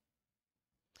Abednego.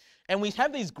 And we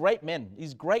have these great men,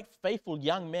 these great faithful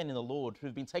young men in the Lord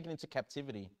who've been taken into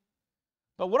captivity.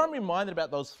 But what I'm reminded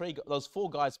about those 4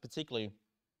 guys particularly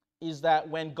is that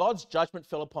when God's judgment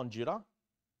fell upon Judah,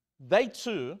 they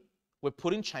too were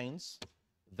put in chains.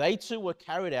 They too were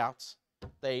carried out.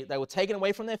 They were taken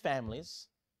away from their families.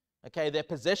 Okay, their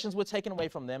possessions were taken away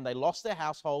from them. They lost their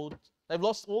household. They've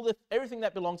lost everything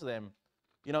that belonged to them,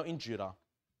 in Judah.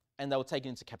 And they were taken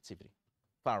into captivity,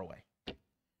 far away.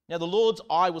 Now, the Lord's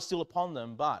eye was still upon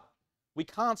them, but we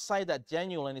can't say that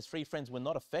Daniel and his 3 friends were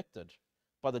not affected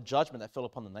by the judgment that fell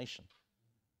upon the nation.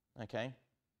 Okay?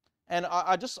 And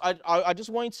I just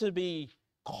want you to be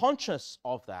conscious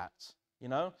of that.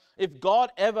 If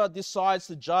God ever decides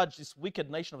to judge this wicked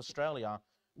nation of Australia,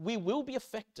 we will be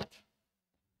affected.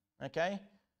 Okay?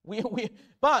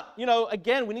 But,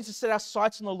 again, we need to set our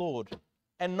sights on the Lord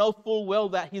and know full well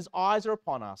that his eyes are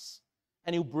upon us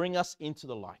and he'll bring us into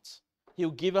the light.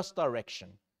 He'll give us direction.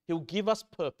 He'll give us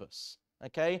purpose.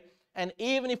 Okay? And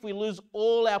even if we lose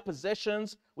all our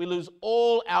possessions, we lose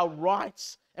all our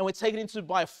rights, and we're taken into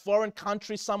by a foreign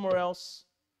country somewhere else,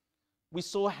 we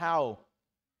saw how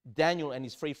Daniel and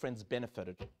his three friends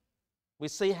benefited. We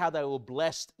see how they were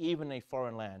blessed even in a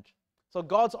foreign land. So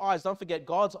God's eyes, don't forget,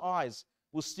 God's eyes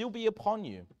will still be upon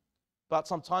you. But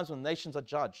sometimes when nations are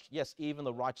judged, yes, even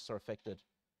the righteous are affected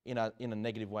in a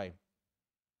negative way.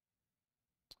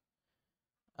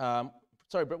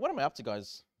 Sorry, but what am I up to,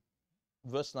 guys?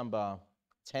 Verse number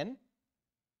 10?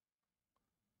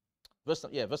 Verse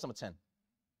number 10.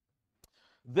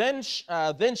 Then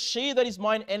she that is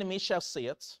mine enemy shall see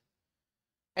it,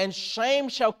 and shame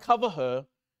shall cover her,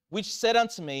 which said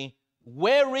unto me,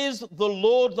 where is the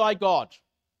Lord thy God?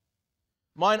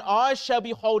 Mine eyes shall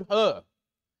behold her.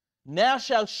 Now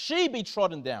shall she be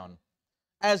trodden down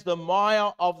as the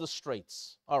mire of the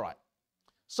streets. All right.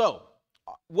 So,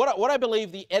 what I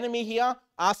believe the enemy here,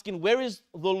 asking, where is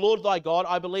the Lord thy God?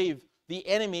 I believe the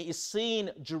enemy is seeing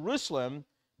Jerusalem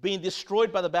being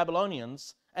destroyed by the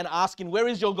Babylonians and asking, where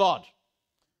is your God?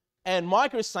 And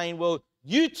Micah is saying, well,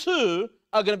 you too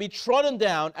are going to be trodden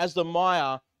down as the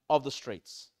mire of the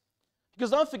streets.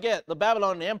 Because don't forget, the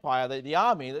Babylonian Empire, the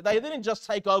army, they didn't just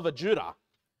take over Judah.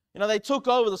 They took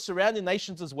over the surrounding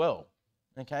nations as well.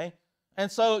 Okay?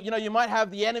 And so, you might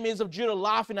have the enemies of Judah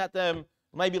laughing at them,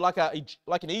 maybe like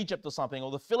in Egypt or something,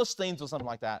 or the Philistines or something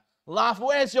like that. Laugh,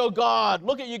 where's your God?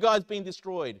 Look at you guys being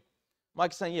destroyed.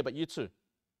 Mike's saying, yeah, but you too.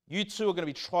 You too are going to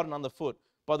be trodden underfoot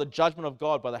by the judgment of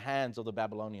God, by the hands of the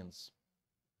Babylonians.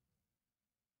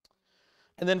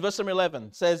 And then verse number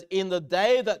 11 says, in the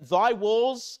day that thy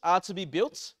walls are to be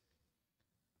built,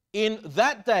 in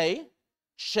that day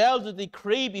shall the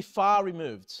decree be far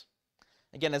removed.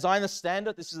 Again, as I understand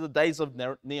it, this is the days of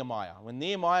Nehemiah. When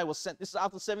Nehemiah was sent, this is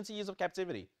after 70 years of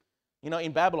captivity.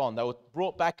 In Babylon, they were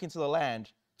brought back into the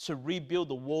land to rebuild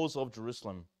the walls of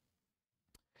Jerusalem.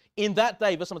 In that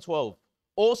day, verse number 12,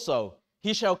 also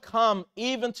he shall come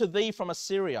even to thee from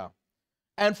Assyria,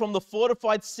 and from the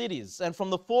fortified cities, and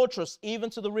from the fortress even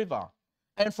to the river,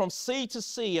 and from sea to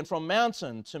sea, and from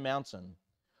mountain to mountain.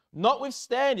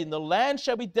 Notwithstanding, the land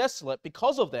shall be desolate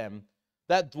because of them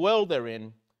that dwell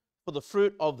therein, for the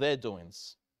fruit of their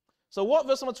doings. So what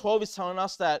verse number 12 is telling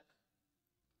us, that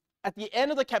at the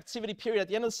end of the captivity period, at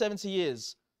the end of the 70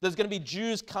 years, there's going to be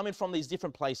Jews coming from these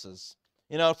different places,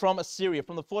 from Assyria,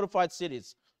 from the fortified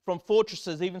cities, from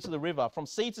fortresses even to the river, from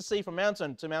sea to sea, from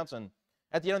mountain to mountain.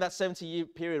 At the end of that 70-year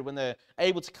period, when they're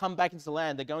able to come back into the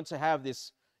land, they're going to have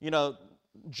this,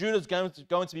 Judah's going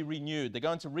to be renewed. They're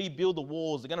going to rebuild the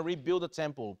walls. They're going to rebuild the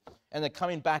temple, and they're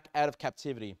coming back out of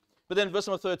captivity. But then verse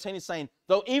number 13 is saying,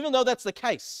 even though that's the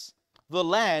case, the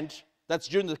land that's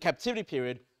during the captivity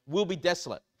period will be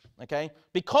desolate, okay?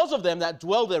 Because of them that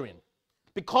dwell therein,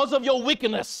 because of your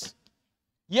wickedness.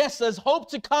 Yes, there's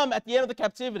hope to come at the end of the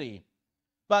captivity,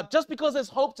 but just because there's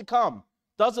hope to come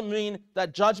doesn't mean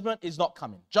that judgment is not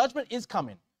coming. Judgment is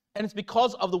coming, and it's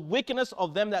because of the wickedness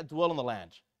of them that dwell on the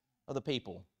land, of the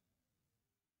people.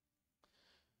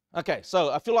 Okay,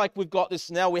 so I feel like we've got this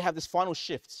now. We have this final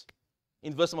shift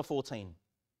in verse number 14.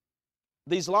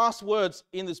 These last words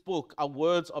in this book are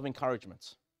words of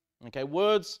encouragement. Okay,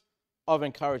 words of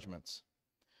encouragement.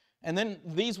 And then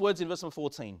these words in verse number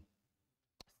 14.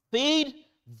 Feed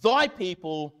thy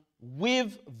people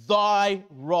with thy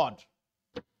rod.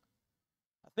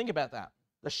 Think about that.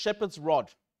 The shepherd's rod.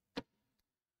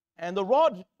 And the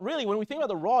rod, really, when we think about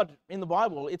the rod in the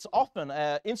Bible, it's often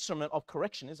an instrument of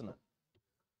correction, isn't it?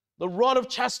 The rod of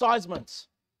chastisement.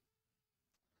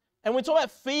 And when we talk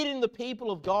about feeding the people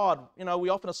of God, we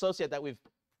often associate that with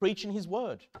preaching his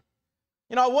word.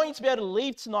 I want you to be able to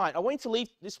leave tonight. I want you to leave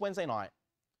this Wednesday night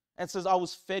and says, I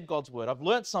was fed God's word. I've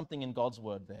learned something in God's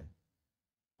word there.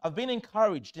 I've been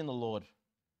encouraged in the Lord.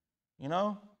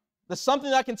 There's something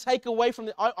that I can take away from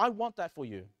it. I want that for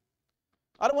you.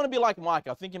 I don't want to be like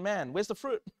Micah, thinking, man, where's the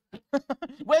fruit?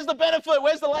 Where's the benefit?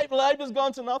 Where's the labor's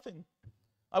gone to nothing?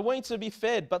 I want you to be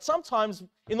fed. But sometimes,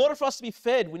 in order for us to be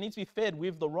fed, we need to be fed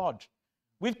with the rod,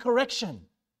 with correction.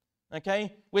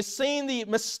 Okay? We're seeing the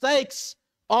mistakes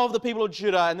of the people of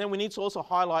Judah, and then we need to also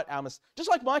highlight our mistakes. Just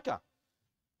like Micah.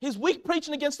 He's weak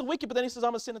preaching against the wicked, but then he says,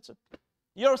 I'm a sinner too.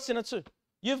 You're a sinner too.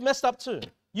 You've messed up too.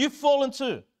 You've fallen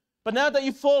too. But now that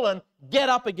you've fallen, get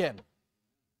up again.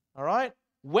 All right?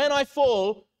 When I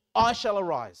fall, I shall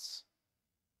arise.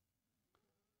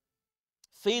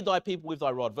 Feed thy people with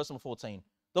thy rod. Verse number 14.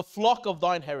 The flock of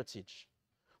thine heritage,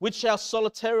 which dwell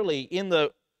solitarily in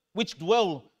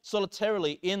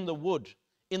the wood,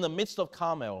 in the midst of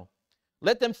Carmel.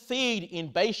 Let them feed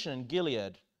in Bashan and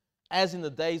Gilead, as in the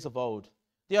days of old.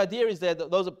 The idea is there that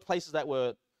those are places that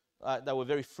were They were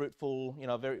very fruitful,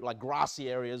 very like grassy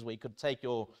areas where you could take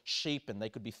your sheep and they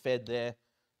could be fed there.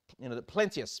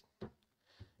 Plenteous.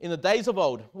 In the days of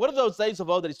old. What are those days of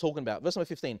old that he's talking about? Verse number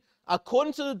 15.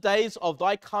 According to the days of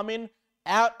thy coming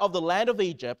out of the land of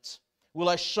Egypt, will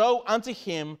I show unto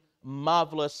him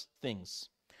marvelous things.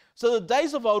 So the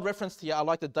days of old referenced here are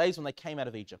like the days when they came out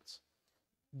of Egypt.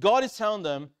 God is telling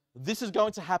them, this is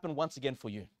going to happen once again for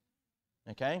you.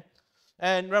 Okay?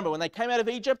 And remember, when they came out of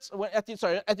Egypt, at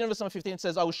the end of verse number 15, it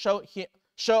says, I will show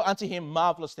unto him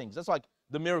marvelous things. That's like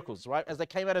the miracles, right? As they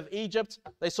came out of Egypt,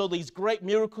 they saw these great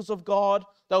miracles of God.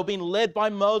 They were being led by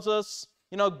Moses.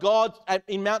 God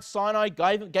in Mount Sinai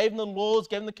gave them the laws,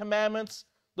 gave them the commandments.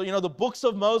 The books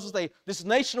of Moses. This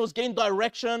nation was getting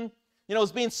direction. It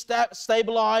was being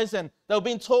stabilized, and they were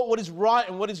being taught what is right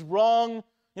and what is wrong.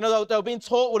 They were being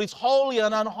taught what is holy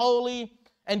and unholy.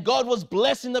 And God was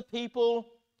blessing the people.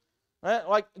 Right?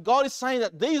 Like God is saying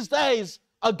that these days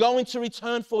are going to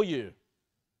return for you.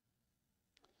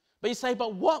 But you say,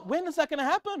 but what? When is that going to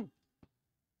happen?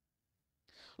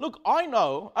 Look,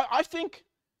 I think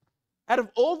out of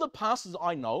all the pastors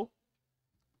I know,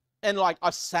 and like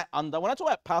I've sat under, when I talk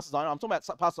about pastors I know, I'm talking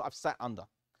about pastors I've sat under.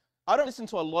 I don't listen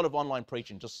to a lot of online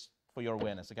preaching, just for your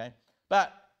awareness, okay?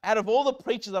 But out of all the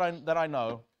preachers that I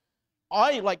know,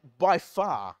 I like by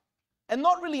far, and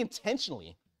not really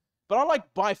intentionally, but I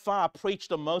like by far preach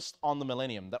the most on the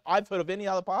millennium that I've heard of any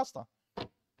other pastor.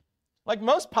 Like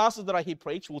most pastors that I hear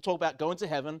preach will talk about going to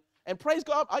heaven, and praise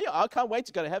God, I can't wait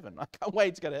to go to heaven. I can't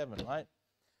wait to go to heaven, right?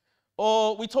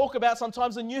 Or we talk about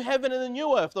sometimes the new heaven and the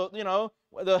new earth,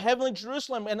 the heavenly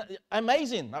Jerusalem, and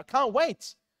amazing. I can't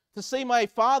wait to see my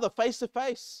Father face to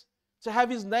face, to have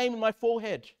his name in my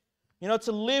forehead,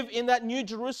 to live in that new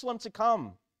Jerusalem to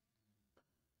come,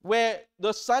 where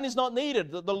the sun is not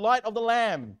needed, the light of the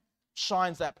Lamb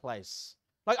shines that place.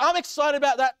 Like I'm excited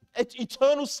about that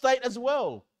eternal state as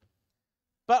well.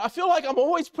 But I feel like I'm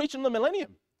always preaching the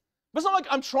millennium. But it's not like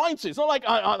I'm trying to. It's not like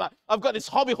I've got this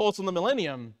hobby horse on the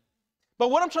millennium. But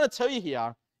what I'm trying to tell you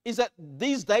here is that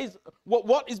these days,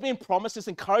 what is being promised, this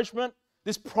encouragement,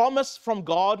 this promise from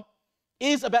God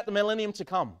is about the millennium to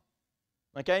come.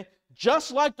 Okay?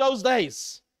 Just like those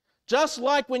days. Just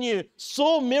like when you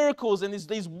saw miracles and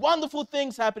these wonderful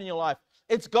things happen in your life,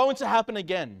 it's going to happen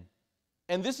again.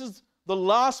 And this is the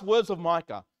last words of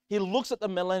Micah. He looks at the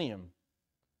millennium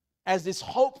as this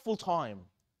hopeful time,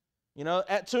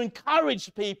 to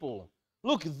encourage people.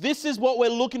 Look, this is what we're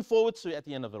looking forward to at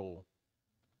the end of it all.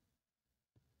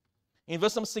 In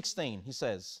verse number 16, he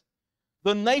says,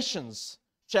 the nations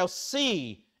shall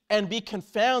see and be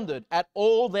confounded at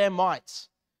all their might.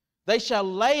 They shall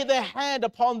lay their hand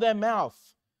upon their mouth.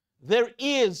 Their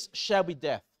ears shall be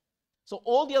deaf. So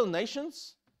all the other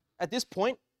nations at this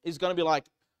point is going to be like,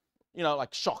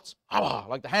 like shocked.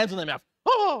 Like the hands in their mouth.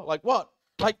 Like what?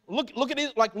 Like look at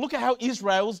it. Like look at how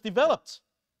Israel's developed.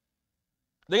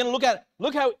 They're going to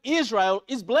look how Israel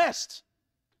is blessed.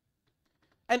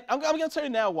 And I'm going to tell you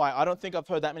now why I don't think I've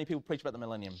heard that many people preach about the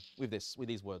millennium with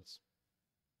these words.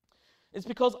 It's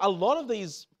because a lot of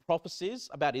these prophecies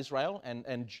about Israel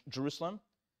and Jerusalem,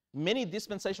 many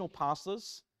dispensational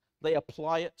pastors, they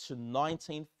apply it to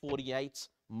 1948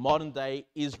 modern day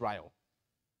Israel.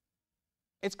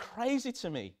 It's crazy to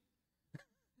me.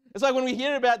 It's like when we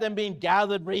hear about them being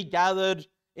gathered, regathered,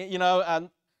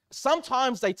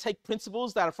 sometimes they take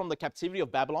principles that are from the captivity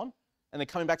of Babylon, and they're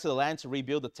coming back to the land to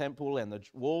rebuild the temple and the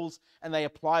walls, and they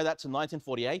apply that to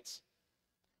 1948.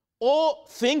 Or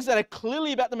things that are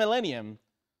clearly about the millennium,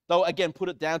 they'll again put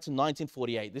it down to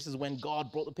 1948. This is when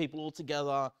God brought the people all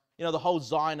together, the whole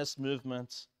Zionist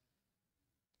movement.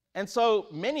 And so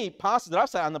many pastors that I've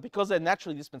sat under, because they're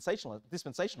naturally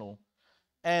dispensational,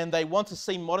 and they want to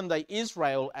see modern day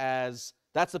Israel as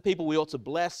that's the people we ought to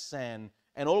bless and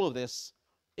all of this,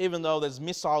 even though there's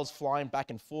missiles flying back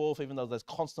and forth, even though there's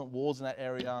constant wars in that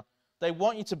area, they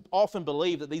want you to often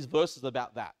believe that these verses are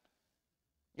about that.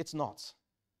 It's not.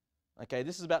 Okay,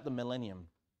 this is about the millennium.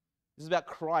 This is about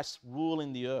Christ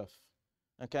ruling the earth.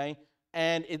 Okay,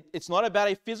 and it's not about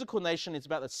a physical nation, it's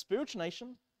about the spiritual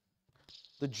nation.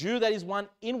 The Jew that is one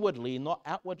inwardly, not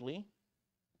outwardly.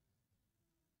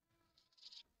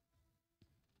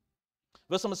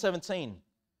 Verse number 17.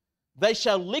 They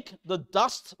shall lick the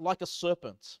dust like a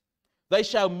serpent. They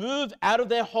shall move out of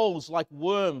their holes like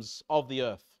worms of the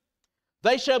earth.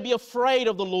 They shall be afraid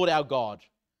of the Lord our God,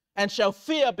 and shall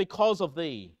fear because of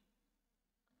thee.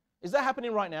 Is that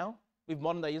happening right now with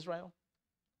modern day Israel?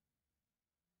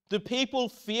 Do people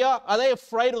fear? Are they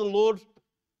afraid of the Lord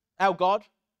our God?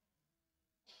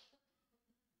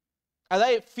 Are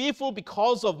they fearful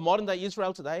because of modern day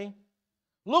Israel today?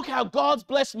 Look how God's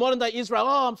blessed modern day Israel.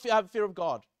 Oh, I have fear of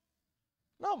God.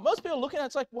 No, most people are looking at it,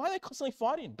 it's like, why are they constantly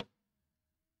fighting?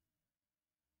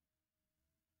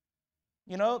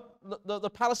 You know, the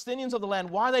Palestinians of the land,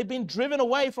 why are they being driven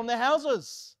away from their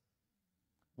houses?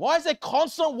 Why is there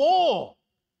constant war?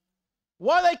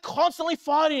 Why are they constantly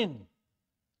fighting?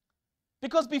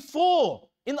 Because before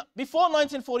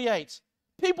 1948,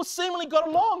 people seemingly got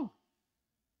along.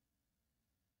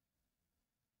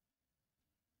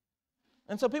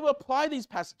 And so people apply these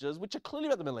passages, which are clearly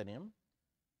about the millennium,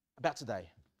 about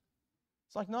today.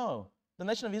 It's like, no, the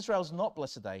nation of Israel is not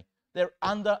blessed today. They're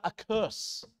under a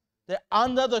curse. They're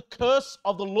under the curse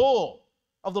of the law,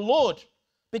 of the Lord,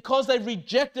 because they've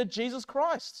rejected Jesus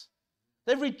Christ.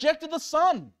 They've rejected the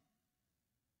Son.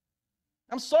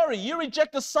 I'm sorry, you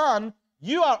reject the Son,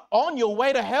 you are on your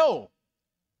way to hell.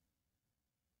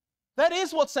 That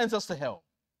is what sends us to hell.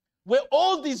 We're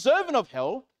all deserving of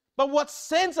hell, but what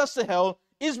sends us to hell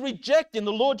is rejecting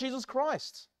the Lord Jesus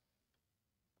Christ.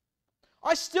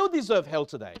 I still deserve hell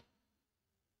today,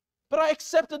 but I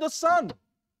accepted the Son.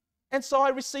 And so I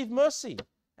receive mercy,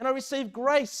 and I receive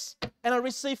grace, and I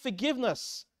receive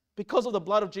forgiveness because of the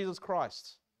blood of Jesus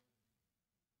Christ.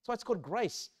 That's why it's called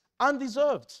grace,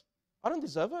 undeserved. I don't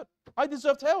deserve it. I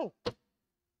deserved hell.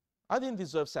 I didn't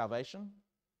deserve salvation.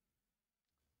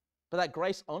 But that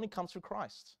grace only comes through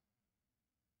Christ.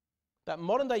 That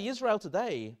modern day Israel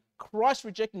today,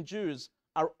 Christ-rejecting Jews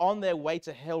are on their way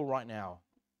to hell right now.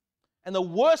 And the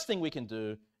worst thing we can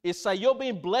do is say, you're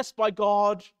being blessed by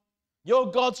God.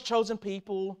 You're God's chosen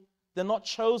people. They're not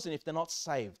chosen if they're not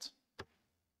saved.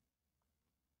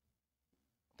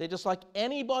 They're just like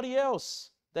anybody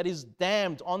else that is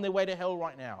damned on their way to hell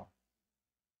right now.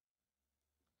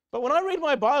 But when I read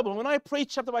my Bible, when I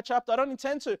preach chapter by chapter, I don't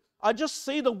intend to. I just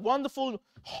see the wonderful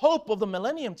hope of the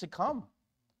millennium to come.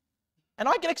 And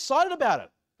I get excited about it.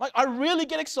 Like, I really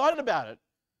get excited about it.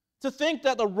 To think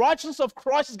that the righteousness of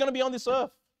Christ is going to be on this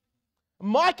earth.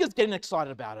 Micah's getting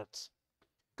excited about it.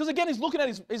 Because again, he's looking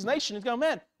at his nation. He's going,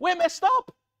 man, we're messed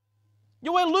up.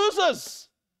 We're losers.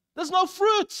 There's no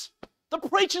fruit. The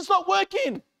preaching's not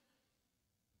working.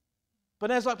 But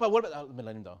then it's like, but what about the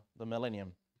millennium though? The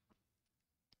millennium.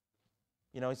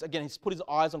 You know, he's put his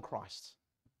eyes on Christ.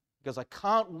 He goes, I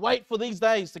can't wait for these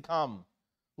days to come.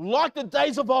 Like the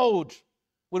days of old,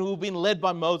 when we were being led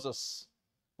by Moses.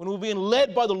 When we were being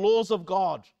led by the laws of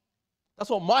God. That's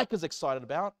what Micah's excited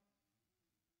about.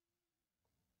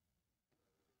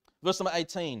 Verse number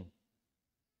 18.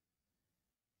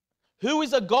 Who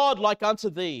is a God like unto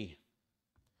thee,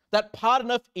 that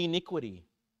pardoneth iniquity,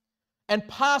 and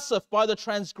passeth by the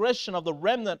transgression of the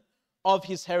remnant of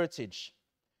his heritage?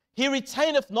 He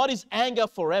retaineth not his anger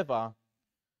forever,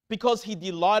 because he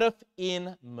delighteth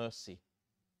in mercy.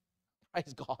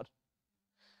 Praise God.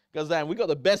 Because then we got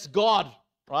the best God,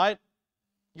 right?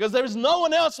 Because there is no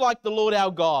one else like the Lord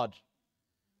our God.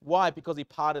 Why? Because he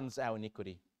pardons our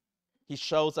iniquity. He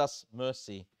shows us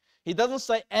mercy. He doesn't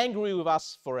stay angry with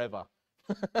us forever.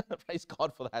 Praise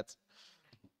God for that.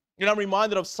 You know, I'm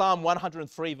reminded of Psalm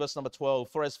 103, verse number 12.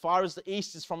 For as far as the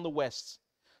east is from the west,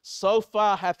 so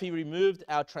far hath he removed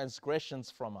our transgressions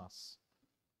from us.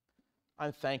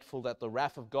 I'm thankful that the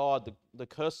wrath of God, the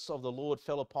curse of the Lord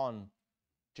fell upon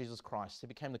Jesus Christ. He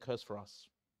became the curse for us.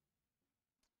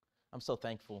 I'm so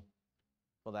thankful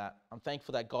for that. I'm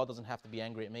thankful that God doesn't have to be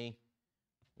angry at me.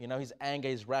 You know, his anger,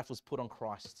 his wrath was put on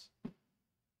Christ.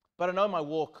 But I know my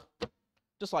walk,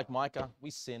 just like Micah, we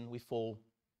sin, we fall.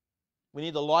 We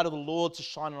need the light of the Lord to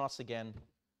shine on us again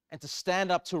and to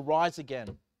stand up, to rise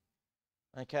again.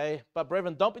 Okay? But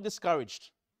brethren, don't be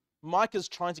discouraged. Micah's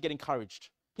trying to get encouraged.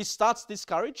 He starts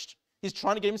discouraged. He's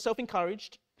trying to get himself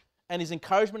encouraged. And his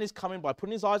encouragement is coming by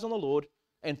putting his eyes on the Lord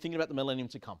and thinking about the millennium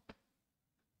to come.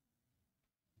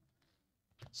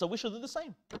 So we should do the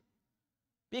same.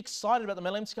 Be excited about the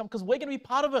millennium to come because we're going to be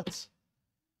part of it.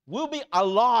 We'll be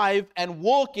alive and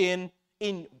walk in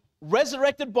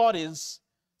resurrected bodies,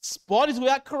 bodies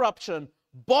without corruption,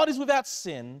 bodies without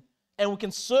sin, and we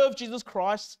can serve Jesus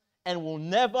Christ and will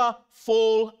never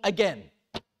fall again.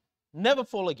 Never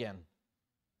fall again.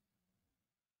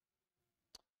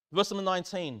 Verse number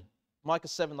 19, Micah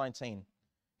 7:19.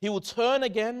 He will turn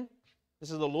again.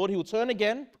 This is the Lord. He will turn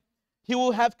again. He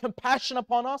will have compassion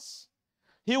upon us.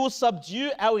 He will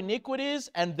subdue our iniquities,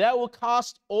 and thou will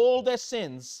cast all their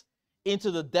sins into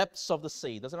the depths of the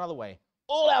sea. There's another way.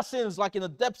 All our sins like in the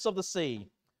depths of the sea,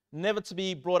 never to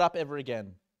be brought up ever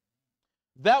again.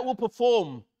 Thou will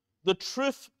perform the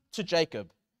truth to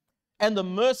Jacob and the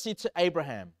mercy to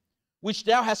Abraham, which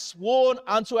thou hast sworn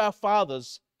unto our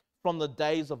fathers from the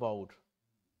days of old.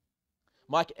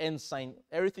 Micah ends saying,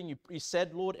 everything you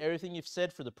said, Lord, everything you've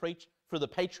said through the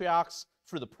patriarchs,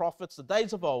 through the prophets, the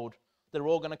days of old, they're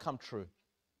all going to come true.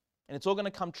 And it's all going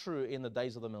to come true in the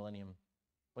days of the millennium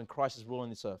when Christ is ruling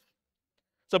this earth.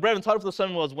 So, brethren, the title for the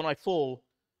sermon was, When I Fall,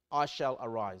 I Shall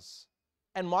Arise.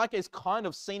 And Micah is kind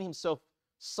of seeing himself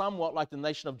somewhat like the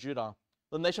nation of Judah.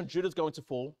 The nation of Judah is going to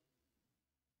fall,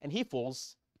 and he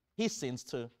falls. He sins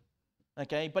too.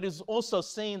 Okay? But he's also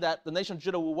seeing that the nation of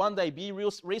Judah will one day be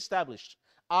reestablished.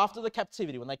 After the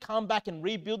captivity, when they come back and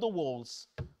rebuild the walls,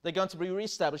 they're going to be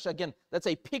reestablished. Again, that's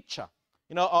a picture,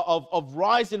 of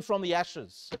rising from the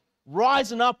ashes,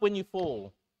 rising up when you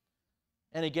fall.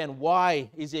 And again, why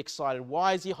is he excited?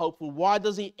 Why is he hopeful? Why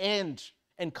does he end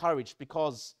encouraged?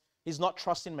 Because he's not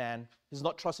trusting man. He's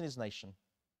not trusting his nation.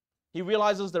 He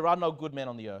realizes there are no good men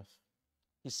on the earth.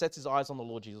 He sets his eyes on the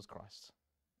Lord Jesus Christ.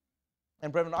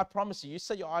 And brethren, I promise you, you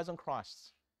set your eyes on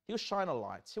Christ. He'll shine a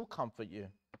light. He'll comfort you.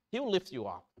 He'll lift you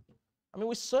up. I mean,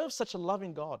 we serve such a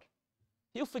loving God.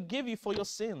 He'll forgive you for your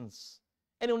sins.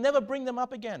 And he'll never bring them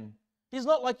up again. He's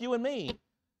not like you and me.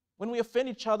 When we offend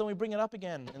each other, we bring it up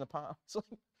again in the past.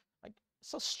 It's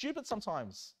so stupid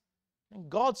sometimes. And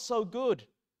God's so good.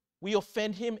 We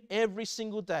offend him every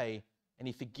single day. And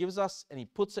he forgives us and he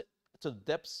puts it to the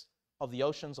depths of the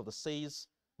oceans, of the seas,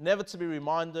 never to be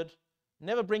reminded,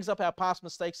 never brings up our past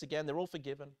mistakes again. They're all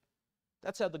forgiven.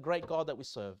 That's how the great God that we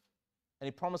serve. And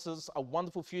he promises a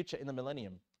wonderful future in the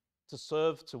millennium to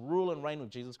serve, to rule and reign with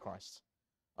Jesus Christ.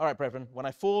 All right, brethren, when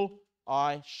I fall,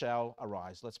 I shall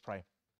arise. Let's pray.